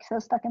mind is like so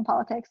stuck in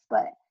politics,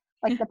 but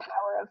like the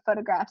power of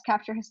photographs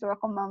capture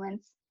historical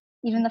moments.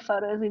 Even the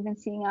photos we've been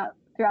seeing out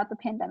throughout the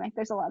pandemic,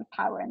 there's a lot of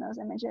power in those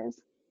images.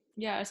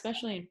 Yeah,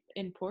 especially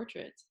in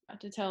portraits,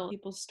 to tell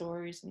people's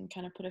stories and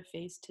kind of put a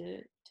face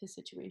to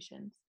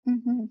situations.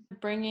 Mm-hmm.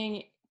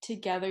 Bringing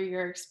together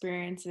your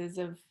experiences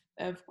of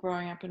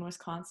growing up in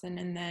Wisconsin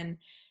and then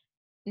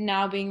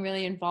now being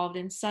really involved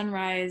in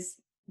Sunrise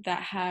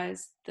that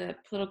has the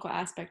political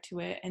aspect to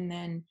it, and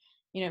then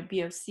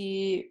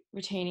BOC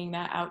retaining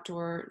that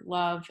outdoor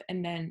love,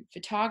 and then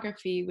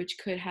photography, which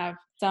could have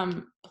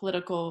some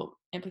political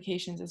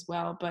implications as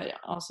well, but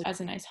also as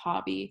a nice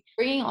hobby.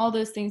 Bringing all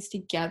those things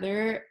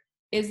together,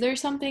 is there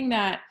something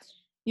that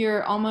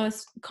you're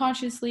almost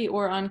consciously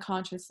or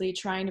unconsciously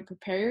trying to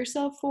prepare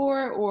yourself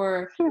for,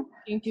 or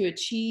trying to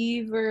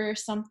achieve or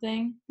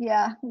something?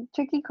 Yeah,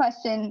 tricky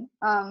question.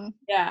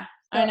 Yeah,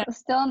 I So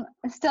know.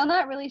 still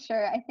not really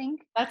sure.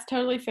 That's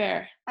totally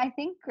fair. I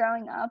think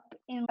growing up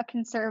in a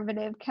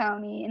conservative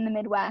county in the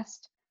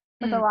Midwest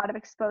with a Mm. lot of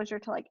exposure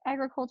to like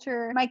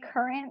agriculture, my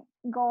current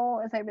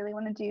goal is I really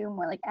want to do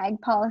more like ag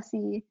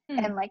policy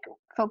Mm. and like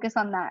focus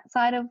on that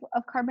side of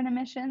carbon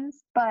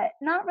emissions, but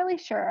not really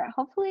sure.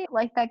 Hopefully,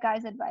 like that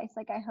guy's advice,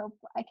 like I hope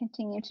I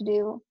continue to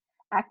do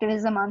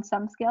activism on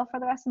some scale for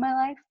the rest of my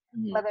life.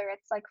 Mhm. Whether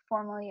it's like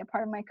formally a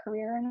part of my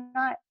career or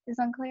not is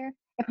unclear.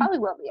 It probably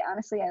will be,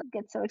 honestly. I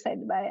get so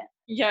excited by it.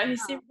 Yeah, he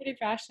seemed pretty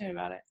passionate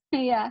about it.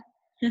 Yeah.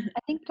 I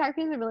think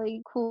photography has a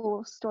really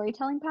cool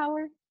storytelling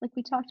power, like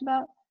we talked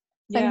about.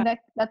 So I Yeah, think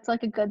that's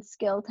like a good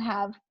skill to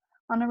have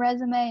on a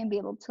resume and be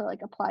able to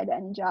like apply to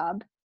any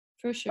job.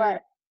 for sure.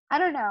 But I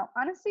don't know.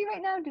 Honestly,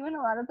 right now, doing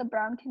a lot of the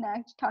Brown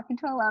Connect, talking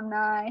to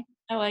alumni.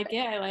 I like it.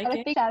 I like Got a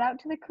it. big shout out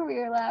to the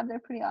Career Lab. They're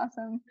pretty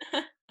awesome.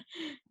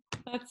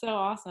 That's so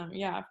awesome.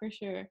 Yeah, for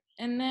sure.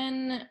 And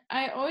then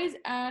I always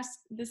ask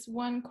this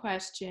one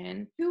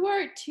question. Who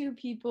are two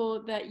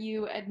people that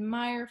you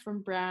admire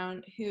from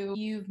Brown who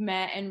you've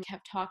met and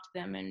have talked to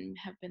them and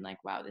have been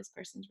like, wow, this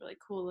person's really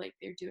cool. Like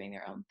they're doing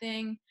their own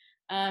thing,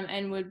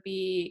 and would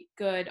be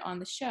good on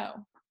the show?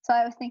 So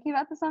I was thinking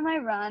about this on my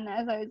run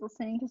as I was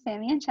listening to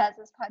Sammy and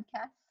Chaz's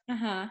podcast.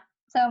 Uh-huh.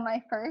 So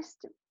my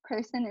first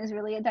person is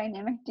really a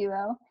dynamic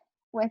duo,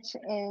 which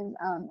is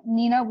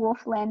Nina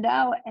Wolf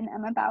Landau and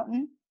Emma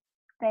Boughton.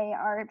 They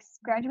are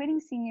graduating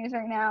seniors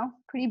right now.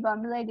 Pretty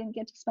bummed that I didn't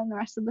get to spend the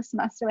rest of the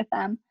semester with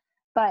them.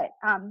 But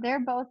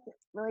they're both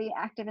really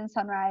active in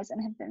Sunrise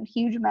and have been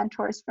huge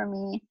mentors for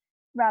me.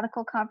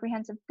 Radical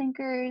comprehensive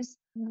thinkers,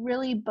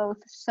 really both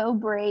so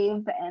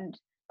brave and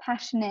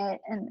passionate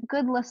and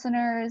good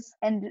listeners.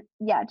 And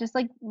yeah, just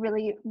like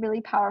really, really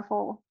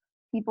powerful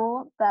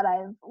people that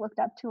I've looked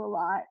up to a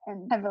lot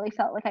and have really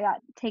felt like I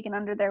got taken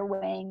under their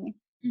wing.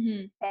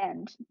 Mm-hmm.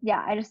 And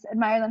yeah, I just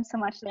admire them so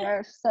much. They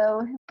are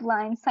so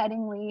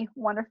blindsidingly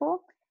wonderful.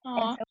 And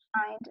Aw. so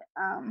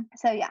kind.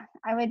 So yeah,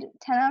 I would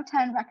 10 out of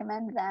 10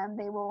 recommend them.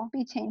 They will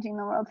be changing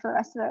the world for the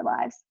rest of their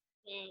lives.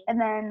 Mm.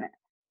 And then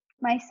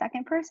my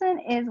second person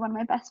is one of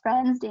my best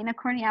friends, Dana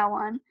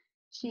Corneliawan.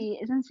 She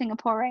is in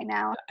Singapore right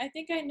now. I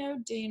think I know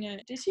Dana.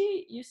 Did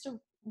she used to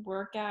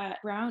work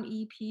at Brown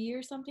EP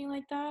or something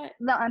like that?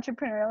 The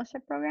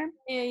entrepreneurship program.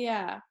 Yeah,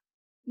 yeah.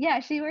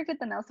 Yeah, she worked at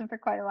the Nelson for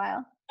quite a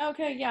while.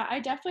 Okay, yeah, I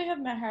definitely have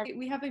met her.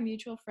 We have a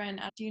mutual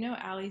friend. Do you know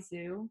Ali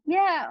Zhu?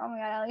 Yeah, oh my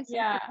god, Allie's so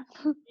Yeah,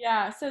 cool.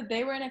 yeah. So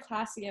they were in a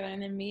class together,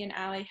 and then me and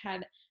Ali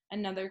had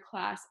another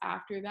class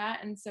after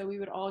that, and so we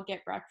would all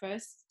get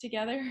breakfast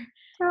together.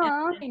 And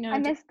Aw, you know, I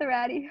miss the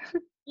ratty.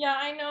 yeah,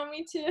 I know,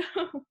 me too.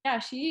 Yeah,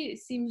 she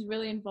seems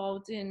really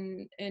involved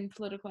in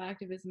political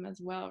activism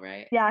as well,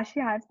 right? Yeah, she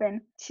has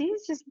been.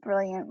 She's just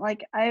brilliant.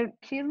 Like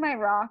she's my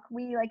rock.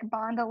 We like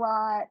bond a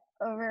lot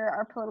over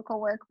our political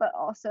work, but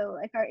also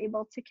like are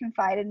able to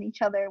confide in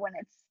each other when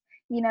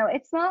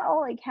it's not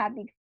all like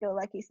happy go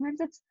lucky.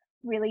 Sometimes it's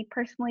really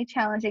personally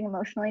challenging,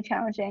 emotionally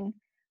challenging.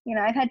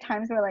 I've had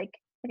times where like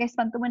I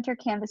spent the winter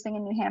canvassing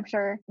in New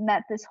Hampshire,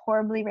 met this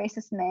horribly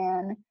racist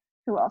man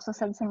who also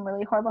said some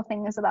really horrible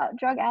things about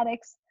drug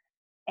addicts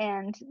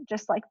and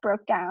just like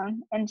broke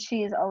down, and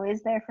she is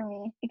always there for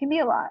me. It can be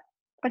a lot,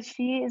 but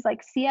she is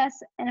like CS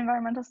and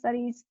environmental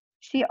studies.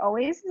 She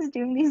always is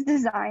doing these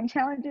design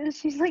challenges.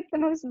 She's like the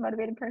most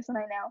motivated person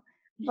I know.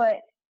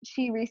 But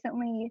she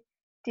recently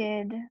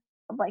did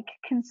like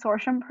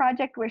consortium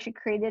project where she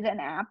created an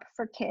app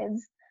for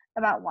kids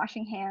about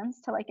washing hands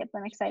to like get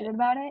them excited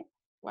about it.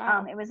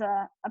 Wow. It was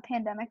a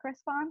pandemic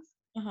response.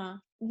 Uh-huh.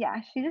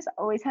 Yeah, she just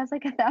always has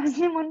like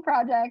 1,001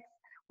 projects.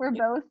 We're It's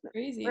both we're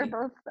crazy.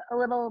 both a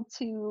little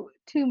too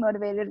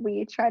motivated.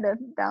 We try to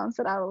balance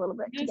it out a little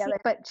bit Yes. together.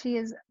 But she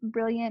is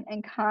brilliant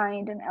and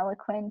kind and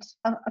eloquent,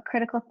 a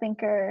critical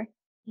thinker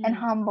and Mm.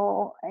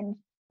 humble. And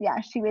yeah,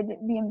 she would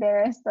be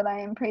embarrassed that I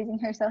am praising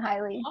her so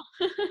highly.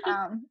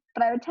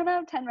 But I would 10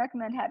 out of 10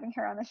 recommend having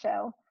her on the show.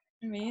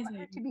 I want her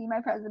Amazing. to be my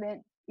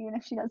president, even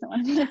if she doesn't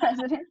want to be the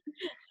president.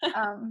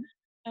 Um,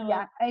 I love.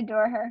 yeah, I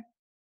adore her.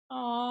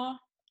 Aw.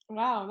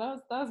 Wow,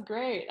 that was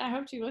great. I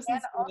hope she And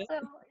listens to this.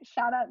 also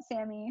shout out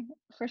Sammy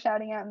for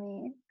shouting at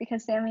me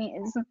because Sammy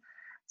is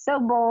so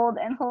bold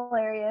and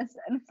hilarious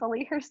and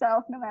fully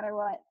herself no matter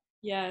what.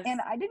 Yes.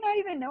 And I did not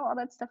even know all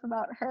that stuff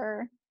about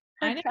her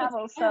I know as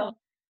travels. So well.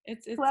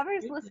 It's whoever's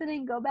crazy.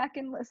 listening, go back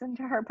and listen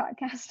to her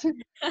podcast.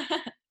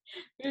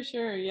 For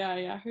sure. Yeah,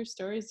 yeah. Her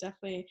story is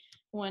definitely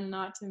one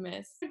not to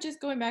miss. Just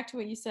going back to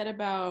what you said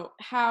about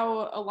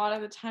how a lot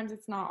of the times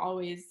it's not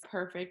always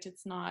perfect,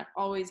 it's not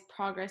always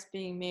progress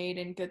being made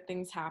and good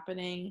things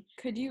happening.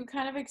 Could you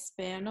kind of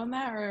expand on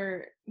that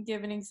or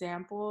give an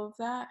example of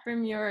that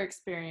from your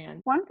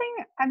experience? One thing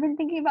I've been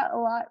thinking about a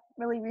lot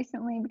really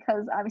recently,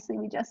 because obviously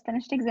we just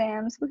finished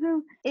exams,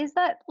 woohoo, is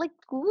that like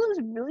school is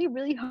really,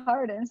 really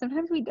hard. And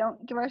sometimes we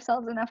don't give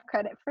ourselves enough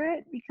credit for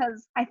it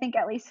because I think,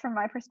 at least from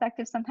my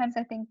perspective, sometimes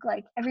I think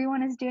like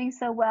everyone is doing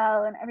so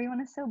well and everyone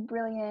is so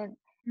brilliant.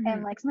 And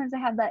Mhm. like sometimes I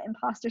have that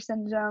imposter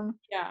syndrome.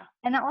 Yeah.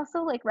 And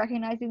also like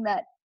recognizing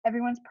that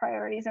everyone's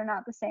priorities are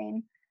not the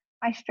same.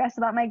 I stress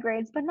about my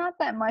grades, but not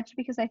that much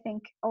because I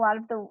think a lot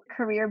of the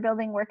career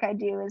building work I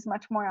do is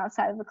much more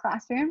outside of the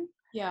classroom.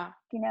 Yeah.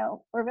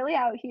 We're really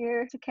out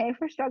here. It's okay if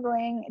we're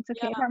struggling. It's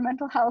okay Yeah. if our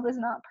mental health is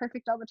not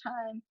perfect all the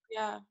time.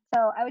 Yeah.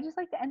 So I would just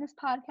like to end this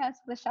podcast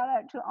with a shout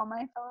out to all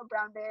my fellow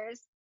Brown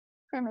Bears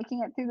for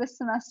making it through this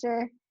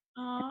semester.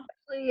 Aw.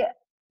 Especially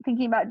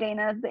thinking about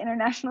Dana, the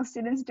international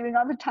students doing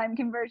all the time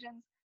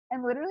conversions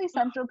and literally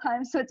Central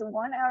Time, so it's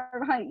 1 hour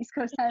behind East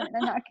Coast time.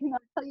 And I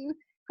cannot tell you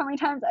how many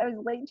times I was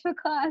late to a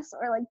class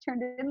or like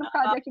turned in the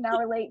project an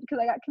hour late because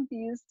I got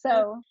confused.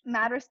 So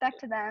mad respect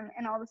to them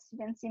and all the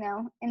students,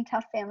 in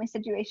tough family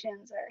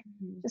situations or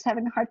Mhm. just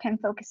having a hard time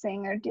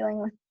focusing or dealing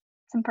with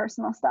some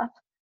personal stuff.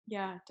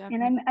 Yeah, And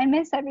definitely. I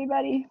miss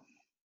everybody.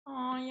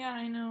 Oh, yeah,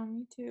 I know.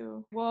 Me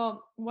too.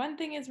 Well, one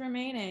thing is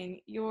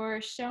remaining, your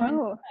show and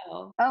Oh,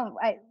 tell.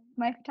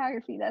 my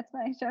photography, that's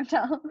my show and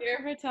tell,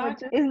 Your which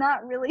photography. is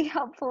not really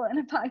helpful in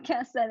a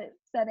podcast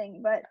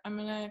setting, but I'm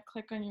gonna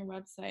click on your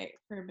website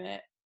for a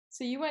bit.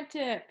 So you went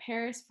to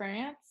Paris,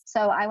 France?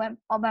 so I went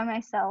all by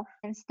myself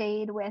and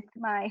stayed with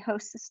my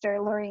host sister,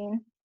 Laureen.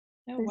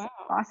 Oh, It was wow.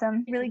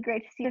 awesome. Really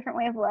great to see a different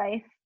way of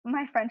life.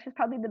 My French is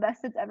probably the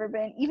best it's ever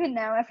been. Even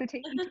now, after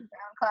taking 2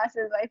 Brown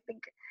classes, I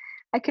think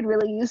I could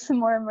really use some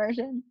more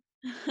immersion.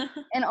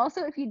 And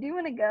also, if you do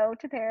want to go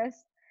to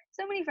Paris,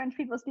 so many French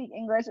people speak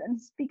English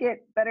and speak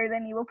it better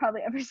than you will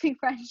probably ever speak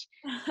French.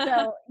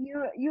 So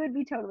you would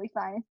be totally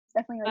fine. It's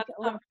definitely like That's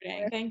a little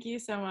comforting. worth. Thank you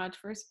so much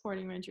for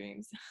supporting my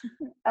dreams.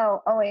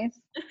 Oh, always.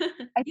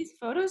 I These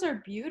photos are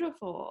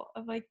beautiful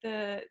of like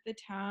the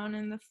town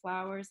and the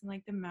flowers and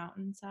like the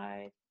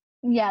mountainside.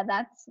 Yeah,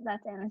 that's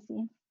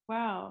Annecy.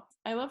 Wow.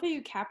 I love how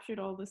you captured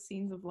all the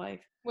scenes of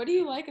life. What do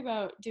you like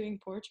about doing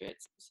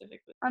portraits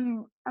specifically?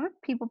 I'm a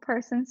people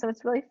person, so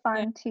it's really Yeah.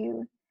 fun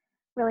to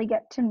really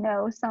get to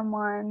know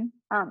someone.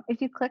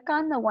 If you click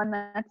on the one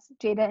that's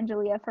Jada and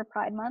Julia for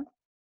Pride Month,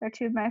 they're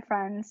two of my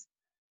friends.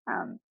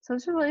 So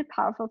it's just really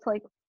powerful to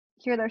like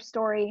hear their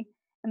story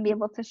and be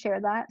able to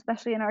share that,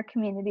 especially in our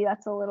community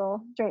that's a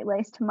little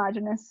straight-laced,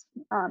 homogenous,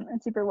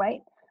 and super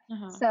white.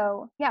 Uh-huh.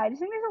 So yeah, I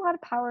just think there's a lot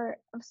of power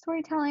of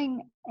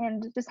storytelling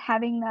and just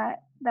having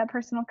that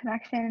personal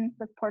connection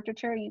with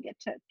portraiture. You get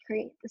to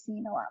create the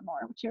scene a lot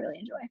more, which I really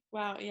enjoy.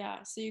 Wow,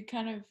 yeah. So you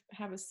kind of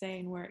have a say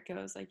in where it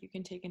goes, like you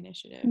can take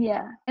initiative.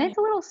 Yeah, and Yeah. it's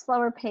a little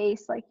slower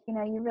pace. Like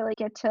you really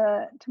get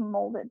to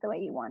mold it the way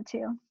you want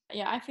to.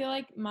 Yeah, I feel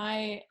like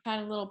my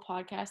kind of little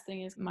podcast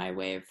thing is my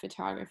way of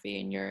photography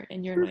in your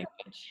language.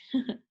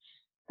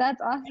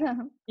 That's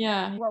awesome.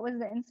 Yeah. What was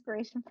the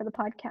inspiration for the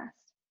podcast?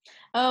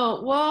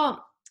 Oh,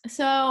 well,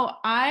 so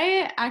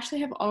I actually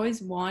have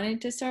always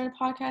wanted to start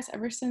a podcast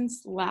ever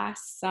since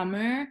last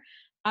summer.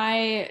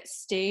 I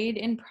stayed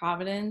in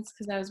Providence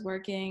because I was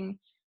working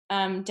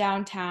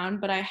downtown,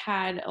 but I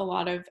had a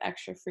lot of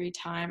extra free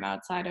time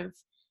outside of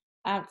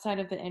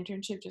the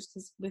internship just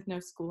 'cause with no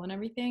school and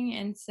everything.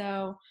 And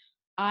so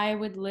I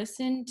would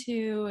listen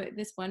to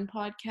this one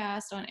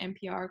podcast on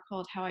NPR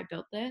called How I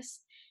Built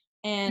This.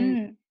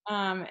 And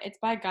Mm, it's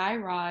by Guy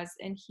Raz,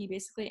 and he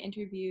basically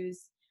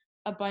interviews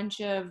a bunch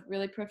of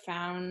really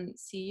profound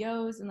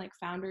CEOs and like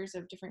founders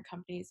of different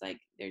companies. Like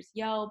there's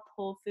Yelp,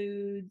 Whole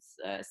Foods,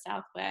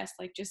 Southwest,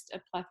 like just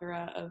a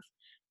plethora of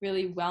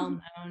really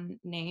well-known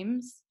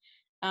names.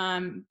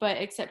 But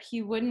except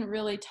he wouldn't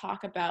really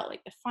talk about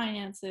like the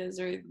finances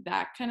or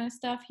that kind of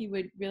stuff. He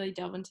would really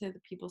delve into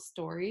the people's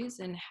stories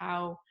and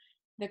how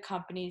the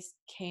companies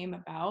came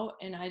about.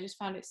 And I just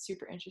found it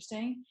super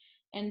interesting.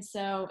 And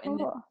so in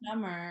the cool.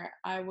 summer,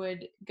 I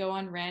would go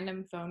on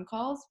random phone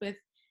calls with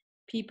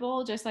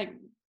people just like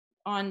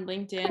on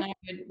LinkedIn. I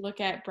would look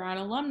at Brown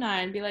alumni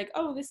and be like,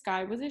 oh, this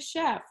guy was a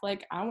chef.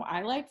 Like,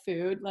 I like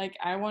food. Like,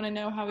 I want to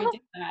know how he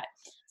did that.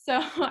 So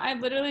I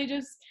literally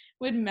just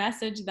would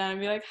message them and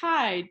be like,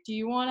 hi, do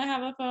you want to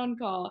have a phone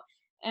call?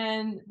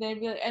 And they'd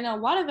be like, and a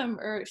lot of them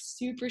are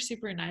super,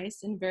 super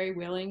nice and very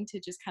willing to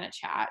just kind of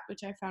chat,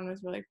 which I found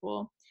was really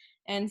cool.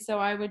 And so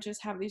I would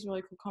just have these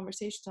really cool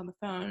conversations on the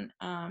phone,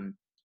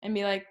 and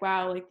be like,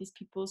 wow, like these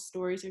people's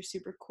stories are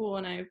super cool.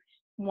 And I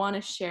want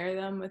to share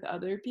them with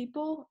other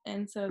people.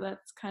 And so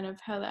that's kind of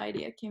how the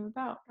idea came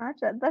about.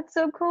 Gotcha. That's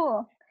so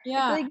cool. I feel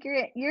Yeah. like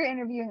you're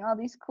interviewing all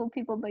these cool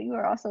people, but you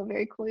are also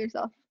very cool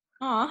yourself.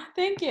 Aw,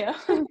 thank you.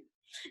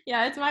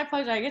 Yeah, it's my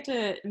pleasure. I get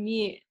to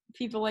meet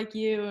people like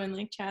you and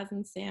like Chaz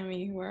and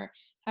Sammy who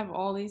have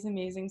all these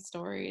amazing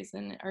stories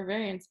and are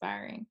very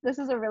inspiring. This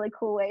is a really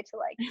cool way to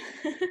like,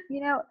 you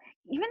know,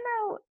 even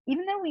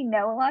though we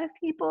know a lot of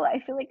people, I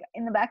feel like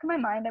in the back of my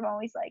mind I'm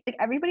always like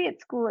everybody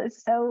at school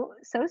is so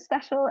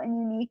special and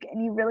unique,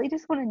 and you really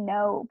just want to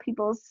know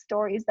people's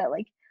stories that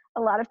like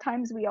a lot of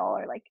times we all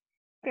are like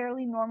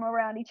fairly normal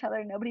around each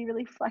other. Nobody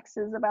really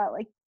flexes about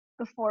like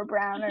before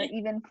Brown or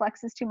even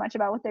flexes too much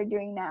about what they're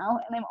doing now.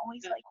 And I'm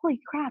always like, holy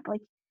crap,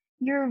 like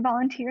you're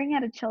volunteering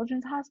at a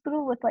children's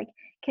hospital with like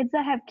kids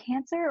that have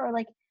cancer, or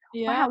like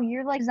Yeah, wow,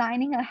 you're like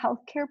designing a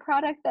healthcare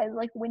product that is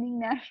like winning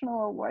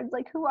national awards.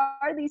 Like, who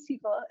are these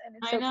people? And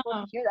it's I so cool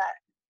know. to hear that.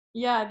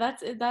 Yeah,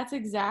 that's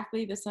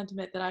exactly the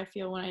sentiment that I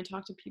feel when I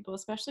talk to people,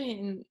 especially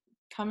in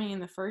coming in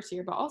the first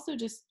year, but also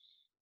just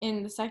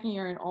in the second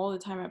year and all the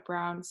time at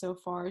Brown so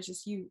far. It's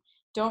just you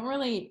don't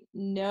really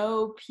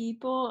know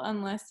people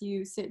unless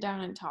you sit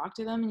down and talk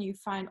to them and you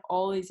find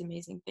all these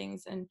amazing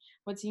things. And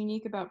what's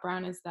unique about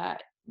Brown is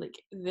that like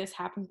this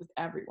happens with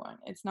everyone.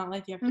 It's not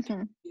like you have to talk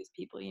Hmm. to these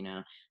people, you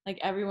know, like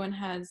everyone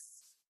has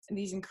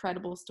these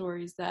incredible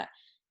stories that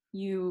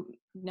you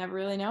never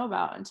really know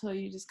about until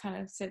you just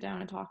kind of sit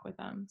down and talk with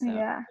them. So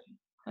Yeah.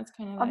 that's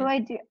kind of Although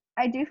like,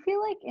 I do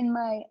feel like in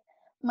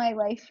my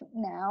life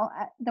now,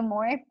 the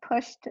more I've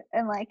pushed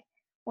and like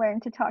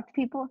learned to talk to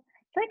people,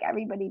 I feel like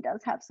everybody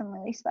does have some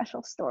really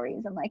special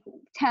stories and like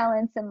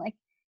talents and like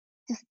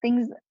just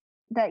things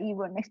that you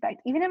wouldn't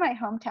expect. Even in my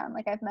hometown,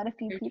 like I've met a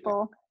few very true.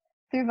 people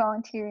through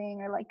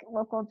volunteering or like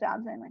local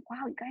jobs, and I'm like,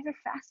 wow, you guys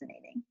are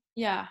fascinating.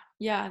 Yeah,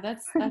 yeah,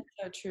 that's so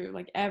true.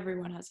 Like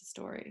everyone has a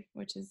story,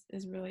 which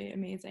is really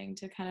amazing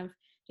to kind of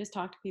just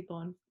talk to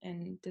people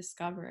and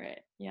discover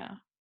it. Yeah.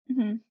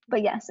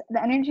 But yes,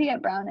 the energy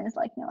at Brown is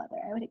like no other.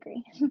 I would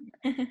agree.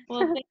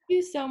 Well, thank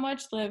you so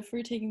much, Liv,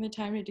 for taking the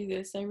time to do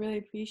this. I really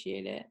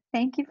appreciate it.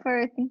 Thank you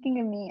for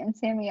thinking of me and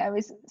Sammy. I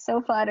was so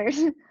flattered.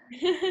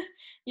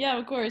 Yeah,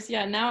 of course.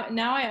 Yeah,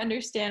 now I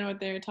understand what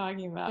they're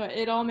talking about.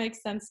 It all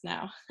makes sense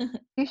now.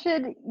 You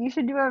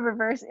should do a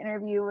reverse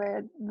interview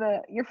where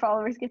your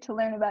followers get to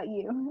learn about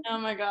you. Oh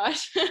my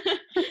gosh.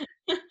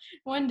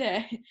 One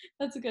day.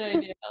 That's a good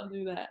idea. I'll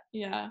do that.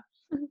 Yeah.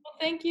 Well,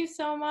 thank you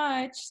so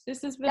much.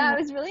 This has been Yeah, it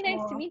was really nice to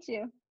wonderful. meet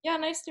you. Yeah,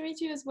 nice to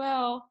meet you as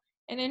well.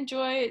 And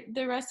enjoy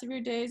the rest of your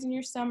days and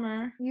your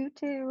summer. You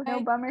too. No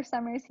Bye. bummer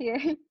summers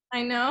here.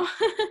 I know.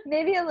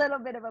 Maybe a little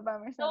bit of a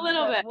bummer A summer,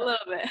 little but bit, a we'll,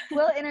 little bit.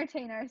 we'll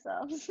entertain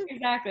ourselves.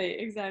 Exactly,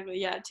 exactly.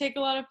 Yeah, take a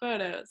lot of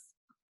photos.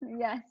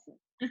 Yes.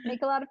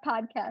 Make a lot of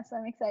podcasts.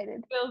 I'm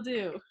excited. Will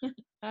do.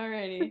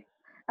 Alrighty.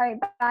 All right.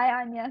 Bye,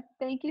 Anya.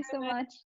 Thank you so Bye. much.